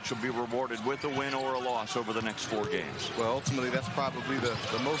neither coach will be rewarded with a win or a loss over the next 4 games. Well, ultimately, that's probably the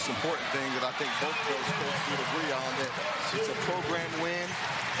most important thing that I think both of those coaches would agree on, that it's a program win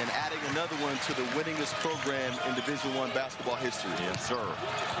and adding another one to the winningest program in Division I basketball history. Yes, sir.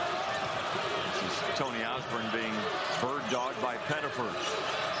 This is Tony Osborne being bird-dogged by Pettiford.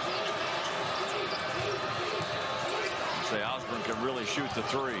 Say Osborne can really shoot the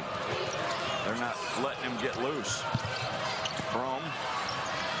 3. They're not letting him get loose. Brome.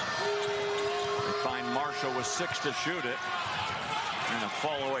 They find Marshall with 6 to shoot it. And a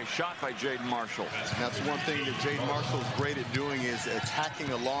fall-away shot by Jaden Marshall. That's one thing that Jaden Marshall is great at doing, is attacking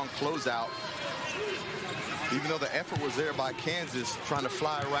a long closeout. Even though the effort was there by Kansas, trying to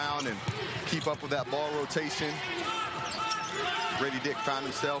fly around and keep up with that ball rotation. Grady Dick found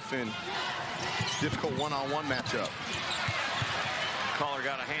himself in a difficult one-on-one matchup. Caller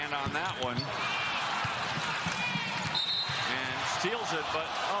got a hand on that one. And steals it, but,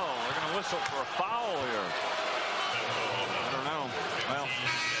 oh, they're going to whistle for a foul here. I don't know. Well,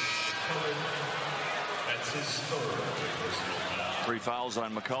 that's his 3 fouls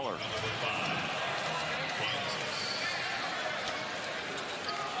on McCullough.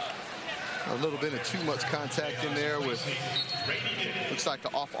 A little bit of too much contact in there with, looks like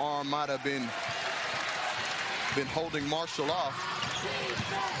the off arm might have been holding Marshall off.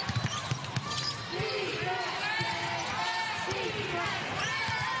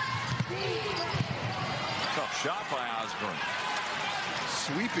 Tough shot by Osborne.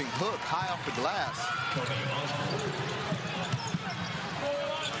 Sweeping hook high off the glass.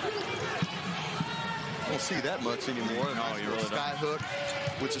 Don't see that much anymore. No, you really sky don't. hook.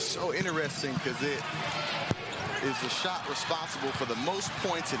 which is so interesting because it is the shot responsible for the most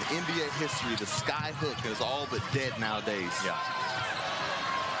points in NBA history. The sky hook is all but dead nowadays. Yeah.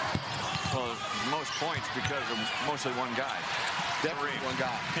 Well, most points because of mostly one guy. Definitely one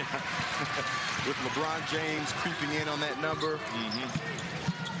guy. With LeBron James creeping in on that number.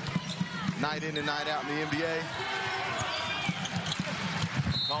 Night in and night out in the NBA.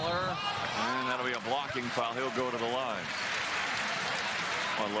 Color, and that'll be a blocking foul. He'll go to the line.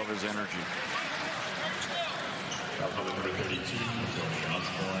 Oh, I love his energy.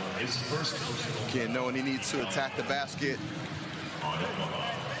 Again, knowing he needs to attack the basket.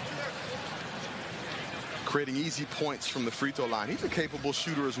 Creating easy points from the free throw line. He's a capable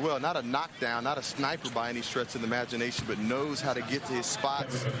shooter as well. Not a knockdown, not a sniper by any stretch of the imagination, but knows how to get to his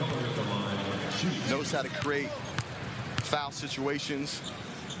spots. Knows how to create foul situations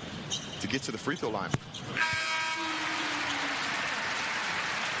to get to the free throw line.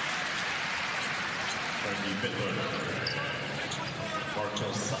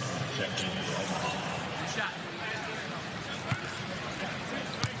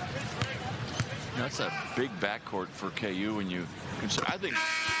 That's a big backcourt for KU when you consider. I think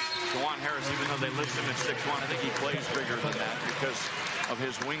Juwan Harris, even though they list him at 6'1", I think he plays bigger than that because of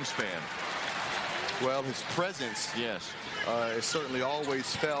his wingspan. Well, his presence, yes, is certainly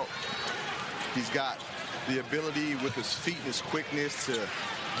always felt. He's got the ability with his feet and his quickness to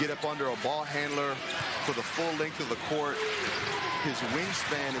get up under a ball handler for the full length of the court. His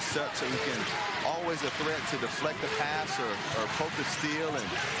wingspan is such that he can always a threat to deflect a pass or poke a steal, and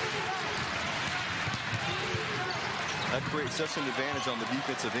that creates such an advantage on the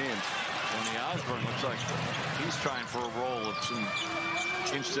defensive end. Tony Osborne looks like he's trying for a role of some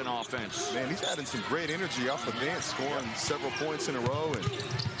instant offense. Man, he's adding some great energy off the bench, scoring several points in a row, and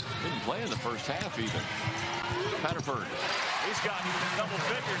didn't play in the first half even. Pettiford. He's got double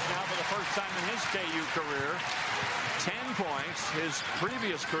figures now for the first time in his KU career. 10 points, his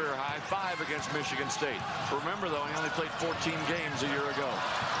previous career high, 5 against Michigan State. Remember, though, he only played 14 games a year ago.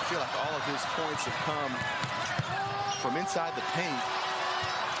 I feel like all of his points have come from inside the paint,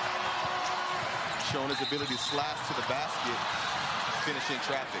 showing his ability to slash to the basket, finishing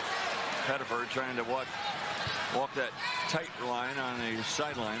traffic. Pettiford trying to walk that tight line on the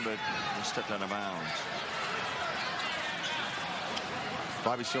sideline, but he stepped out of bounds.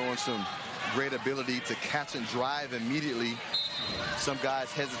 Bobby showing some great ability to catch and drive immediately. Some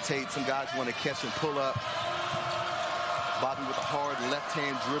guys hesitate, some guys want to catch and pull up. Bobby with a hard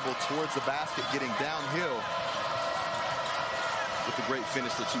left-hand dribble towards the basket, getting downhill with a great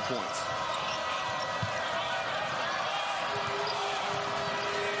finish for 2 points.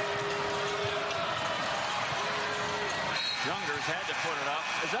 Youngers had to put it up.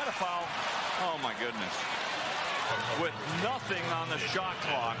 Is that a foul? Oh, my goodness. With nothing on the shot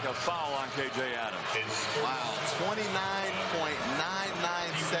clock, a foul on KJ Adams. Wow,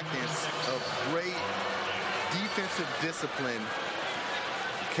 29.99 seconds of great defensive discipline.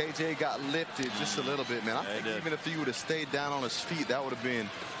 KJ got lifted just a little bit, man. I think even if he would have stayed down on his feet, that would have been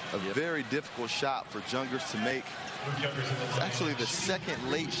a very difficult shot for Jungers to make. It's actually the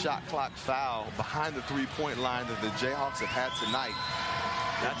second late shot clock foul behind the three-point line that the Jayhawks have had tonight.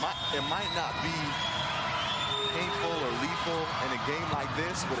 It might not be painful or lethal in a game like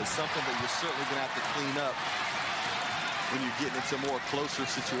this, but it's something that you're certainly going to have to clean up when you're getting into more closer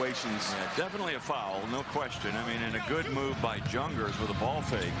situations. Yeah, definitely a foul, no question. I mean, and a good move by Jungers with a ball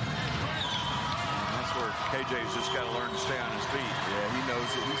fake. And that's where KJ's just got to learn to stay on his feet. Yeah, he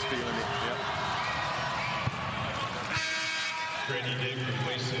knows it. He's feeling it. Yep.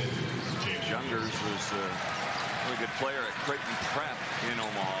 Jungers was a really good player at Creighton Prep in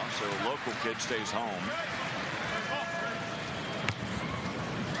Omaha, so a local kid stays home.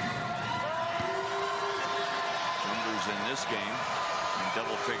 In this game in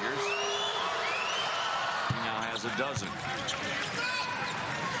double figures. He now has a dozen.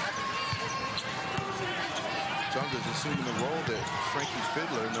 Jungers assuming the role that Frankie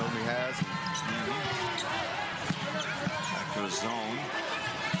Fiddler normally has. Back to his zone.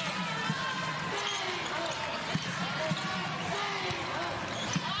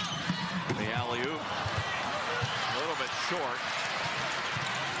 The alley-oop. A little bit short.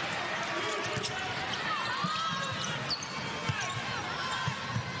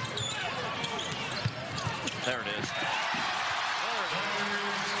 There it is. It's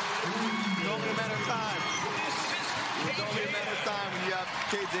only a matter of time. It's only a matter of time when you have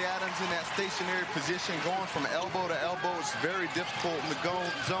KJ Adams in that stationary position going from elbow to elbow. It's very difficult in the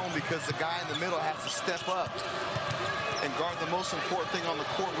zone because the guy in the middle has to step up and guard the most important thing on the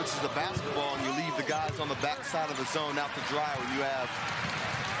court, which is the basketball, and you leave the guys on the backside of the zone out to dry when you have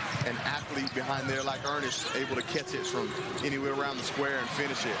an athlete behind there like Ernest, able to catch it from anywhere around the square and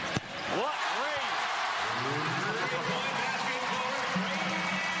finish it. What range!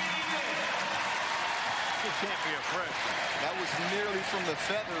 It can't be a freshman. That was nearly from the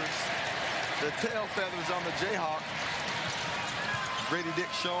feathers, the tail feathers on the Jayhawk. Grady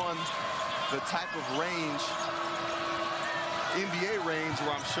Dick showing the type of range, NBA range,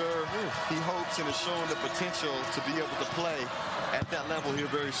 where I'm sure he hopes and is showing the potential to be able to play at that level here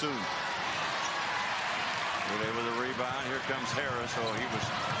very soon. Today with a rebound. Here comes Harris. Oh, he was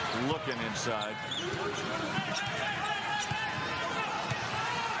looking inside.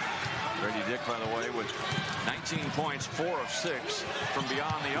 Grady Dick, by the way, with 19 points, 4 of 6 from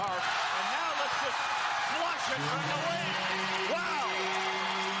beyond the arc. And now let's just flush it from the wing. Wow!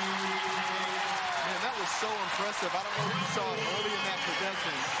 Man, that was so impressive. I don't know if you saw it early in that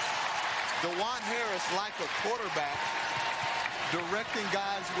possession. DeJuan Harris, like a quarterback, directing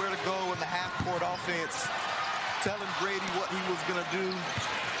guys where to go in the half-court offense, telling Grady what he was going to do,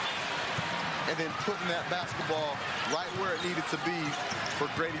 and then putting that basketball right where it needed to be for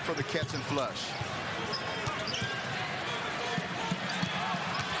Grady for the catch and flush.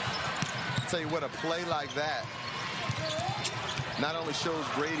 I'll tell you what, a play like that not only shows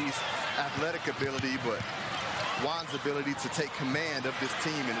Grady's athletic ability, but Juan's ability to take command of this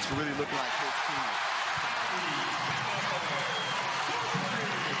team, and it's really looking like his team.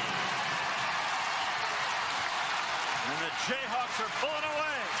 And the Jayhawks are pulling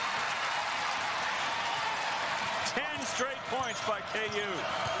away. 10 straight points by KU.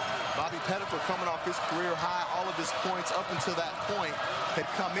 Bobby Pettiford coming off his career high. All of his points up until that point had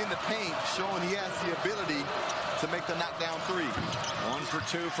come in the paint, showing he has the ability to make the knockdown three. 1 for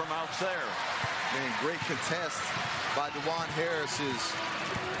 2 from out there. Man, great contest by DeJuan Harris.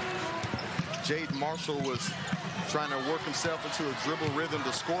 Jaden Marshall was trying to work himself into a dribble rhythm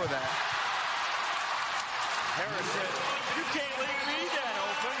to score that. Harris said, "You can't leave me that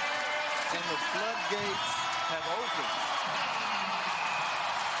open." And the floodgates have opened.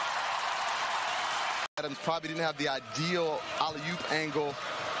 Adams probably didn't have the ideal alley-oop angle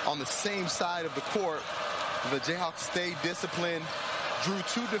on the same side of the court. The Jayhawks stayed disciplined, drew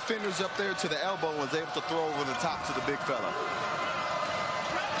 2 defenders up there to the elbow, and was able to throw over the top to the big fella.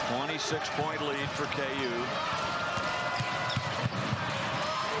 26-point lead for KU.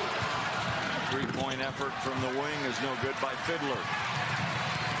 3-point effort from the wing is no good by Fiddler.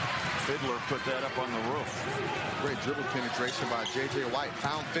 Fiddler put that up on the roof. Great dribble penetration by J.J. White.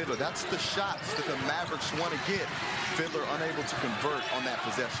 Found Fiddler. That's the shots that the Mavericks want to get. Fiddler unable to convert on that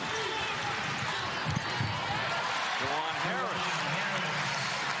possession. DeJuan Harris.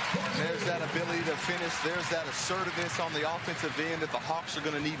 There's that ability to finish. There's that assertiveness on the offensive end that the Hawks are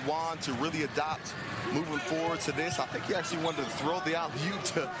going to need Juan to really adopt moving forward to this. I think he actually wanted to throw the alley-oop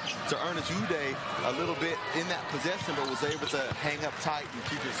to Ernest Uday a little bit in that possession, but was able to hang up tight and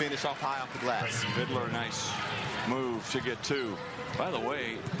keep it finished off high off the glass. Fiddler, nice move to get 2. By the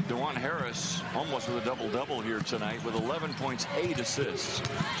way, DeJuan Harris almost with a double-double here tonight with 11 points, 8 assists.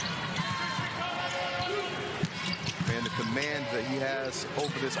 And the command that he has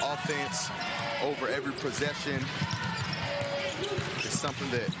over this offense, over every possession, is something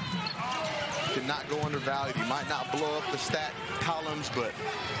that cannot go undervalued. He might not blow up the stat columns, but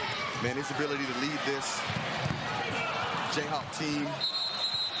man, his ability to lead this Jayhawk team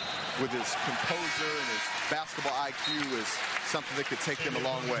with his composure and his basketball IQ is something that could take them a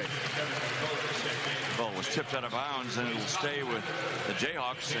long way. Ball was tipped out of bounds, and it'll stay with the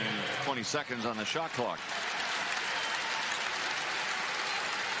Jayhawks, and 20 seconds on the shot clock.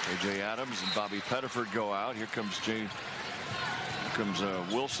 A.J. Adams and Bobby Pettiford go out. Here comes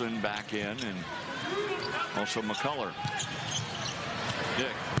Wilson back in, and also McCullough.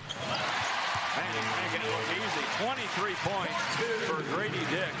 Dick. Man, he's making it look easy. 23 points for Grady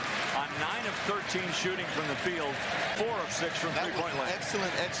Dick on 9 of 13 shooting from the field, 4 of 6 from three-point line.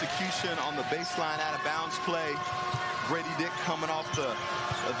 Excellent execution on the baseline out of bounds play. Grady Dick coming off the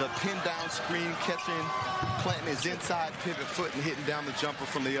pin down screen, catching, planting his inside pivot foot and hitting down the jumper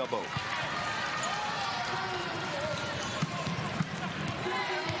from the elbow.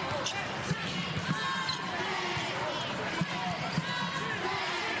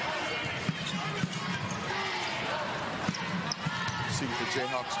 See what the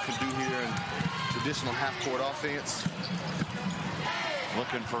Jayhawks can do here in traditional half-court offense.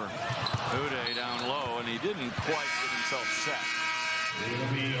 Looking for Uday down low, and he didn't quite get himself set.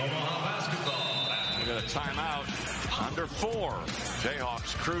 Omaha basketball. We got a timeout. Under 4.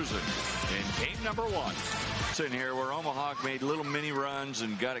 Jayhawks cruising in game number 1. It's in here where Omaha made little mini runs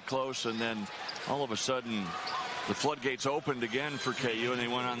and got it close, and then all of a sudden the floodgates opened again for KU, and they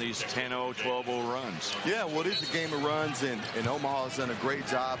went on these 10-0, 12-0 runs. Yeah, well, it is a game of runs, and Omaha has done a great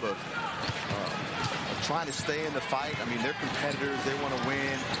job of trying to stay in the fight. I mean, they're competitors. They want to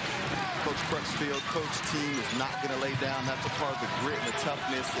win. Coach Crutchfield, coach team is not going to lay down. That's a part of the grit and the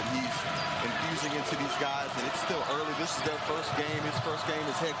toughness that he's infusing into these guys, and it's still early. This is their first game. His first game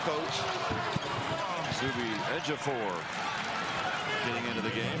as head coach. Zuby Ejiofor getting into the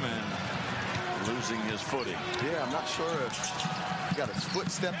game and losing his footing. Yeah, I'm not sure if he got his foot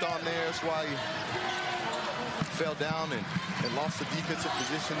stepped on there. That's why he fell down and lost the defensive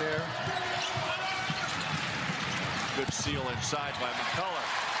position there. Good seal inside by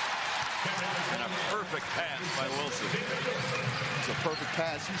McCullough. And a perfect pass by Wilson. It's a perfect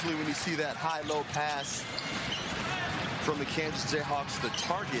pass. Usually when you see that high-low pass from the Kansas Jayhawks, the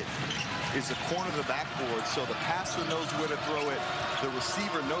target is the corner of the backboard, so the passer knows where to throw it, the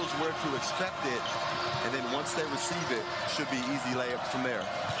receiver knows where to expect it, and then once they receive it, should be easy layup from there.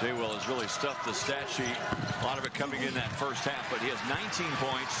 Jay Will has really stuffed the stat sheet. A lot of it coming in that first half, but he has 19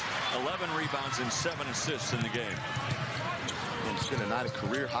 points, 11 rebounds, and 7 assists in the game. And it's been a night of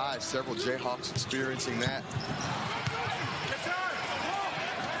career highs. Several Jayhawks experiencing that.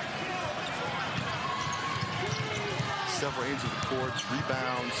 Several ends of the court,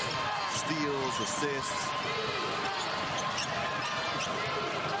 rebounds, steals, assists.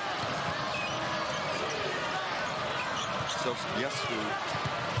 So Yesu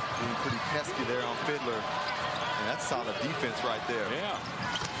being pretty pesky there on Fiddler. And that's solid defense right there. Yeah.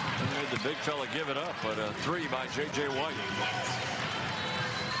 He made the big fella give it up, but a three by J.J. White.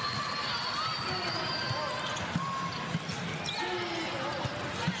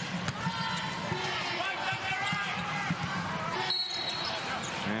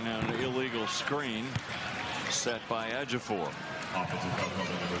 And an illegal screen set by Ejiofor.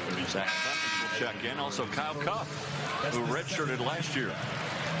 Zach Clemens will check in. Also Kyle Cuff, who redshirted last year.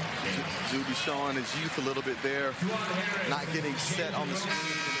 Zuby showing his youth a little bit there, not getting set on the screen.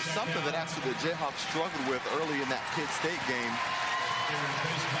 And it's something that actually the Jayhawks struggled with early in that Pitt State game.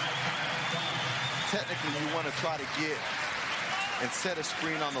 Technically, you want to try to get and set a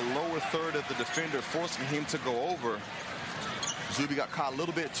screen on the lower third of the defender, forcing him to go over. Zuby got caught a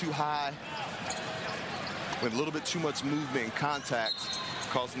little bit too high with a little bit too much movement and contact,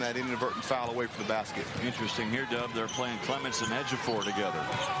 causing that inadvertent foul away from the basket. Interesting here, Dub. They're playing Clemens and Ejiofor together.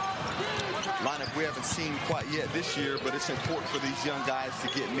 Lineup we haven't seen quite yet this year, but it's important for these young guys to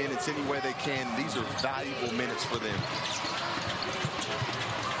get minutes any way they can. These are valuable minutes for them.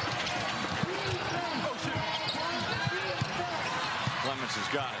 Clemens has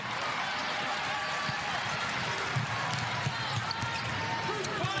got it.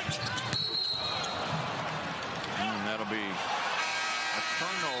 And that'll be a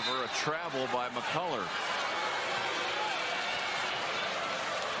turnover, a travel by McCullough.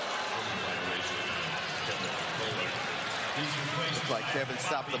 Looks like Kevin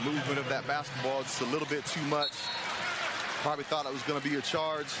stopped the movement of that basketball just a little bit too much. Probably thought it was going to be a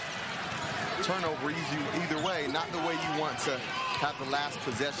charge. Turnover easy either way. Not the way you want to have the last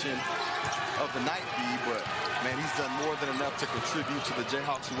possession of the night be, but man, he's done more than enough to contribute to the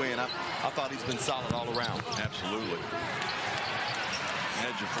Jayhawks win. I thought he's been solid all around. Absolutely.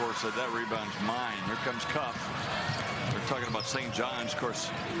 Ejiofor said that rebound's mine. Here comes Cuff. We're talking about St. John's. Of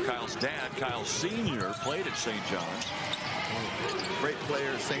course, Kyle's dad, Kyle Sr., played at St. John's. Great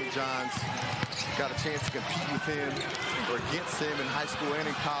player at St. John's. Got a chance to compete with him or against him in high school and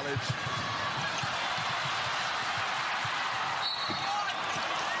in college.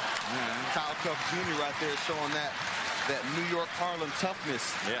 Kyle Cuff Jr. right there showing that New York Harlem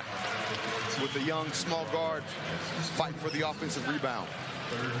toughness. Yeah. With the young small guard fighting for the offensive rebound.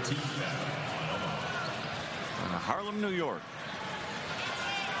 Harlem, New York.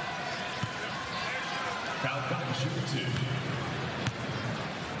 Kyle Cuff shooting two.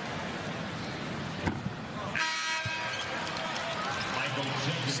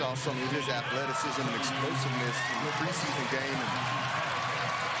 You saw some of his athleticism and explosiveness in the preseason game. And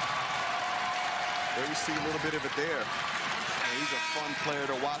there you see a little bit of it there. And he's a fun player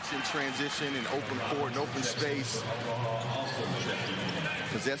to watch in transition in open court and open space.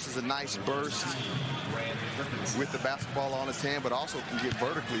 Possesses a nice burst with the basketball on his hand, but also can get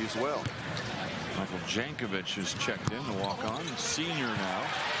vertically as well. Michael Jankovic has checked in to walk on. Senior now.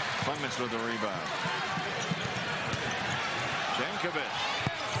 Clemens with the rebound. Jankovic.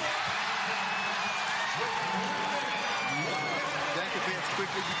 Jankovic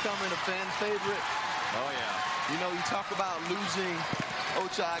quickly becoming a fan favorite. Oh, yeah. You know, you talk about losing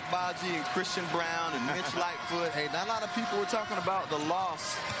Ochai Agbaji and Christian Brown and Mitch Lightfoot. Hey, not a lot of people were talking about the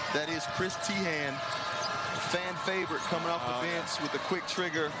loss that is Chris Tehan, fan favorite coming off the bench with a quick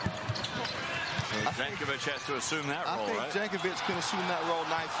trigger. Jankovic has to assume that role, right? I think Jankovic can assume that role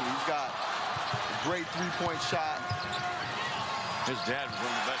nicely. He's got a great three-point shot. His dad was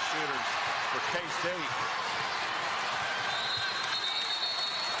one of the best shooters for K-State.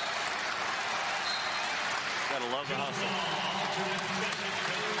 Gotta love the hustle.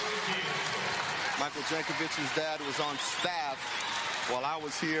 Michael Jankovic's dad was on staff while I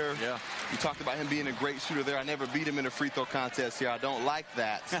was here. Yeah. You talked about him being a great shooter there. I never beat him in a free throw contest here. I don't like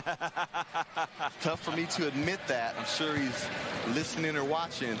that. Tough for me to admit that. I'm sure he's listening or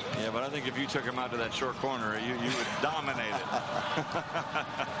watching. Yeah, but I think if you took him out to that short corner, you would dominate it.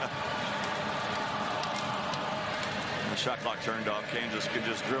 The shot clock turned off. Kansas could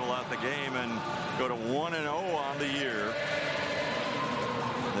just drill out the game and go to 1-0 on the year.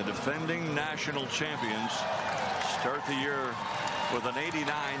 The defending national champions start the year with an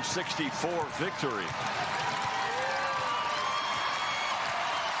 89-64 victory.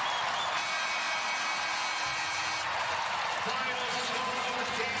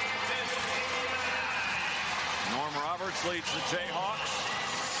 Norm Roberts leads the Jayhawks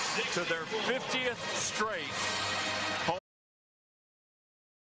to their 50th straight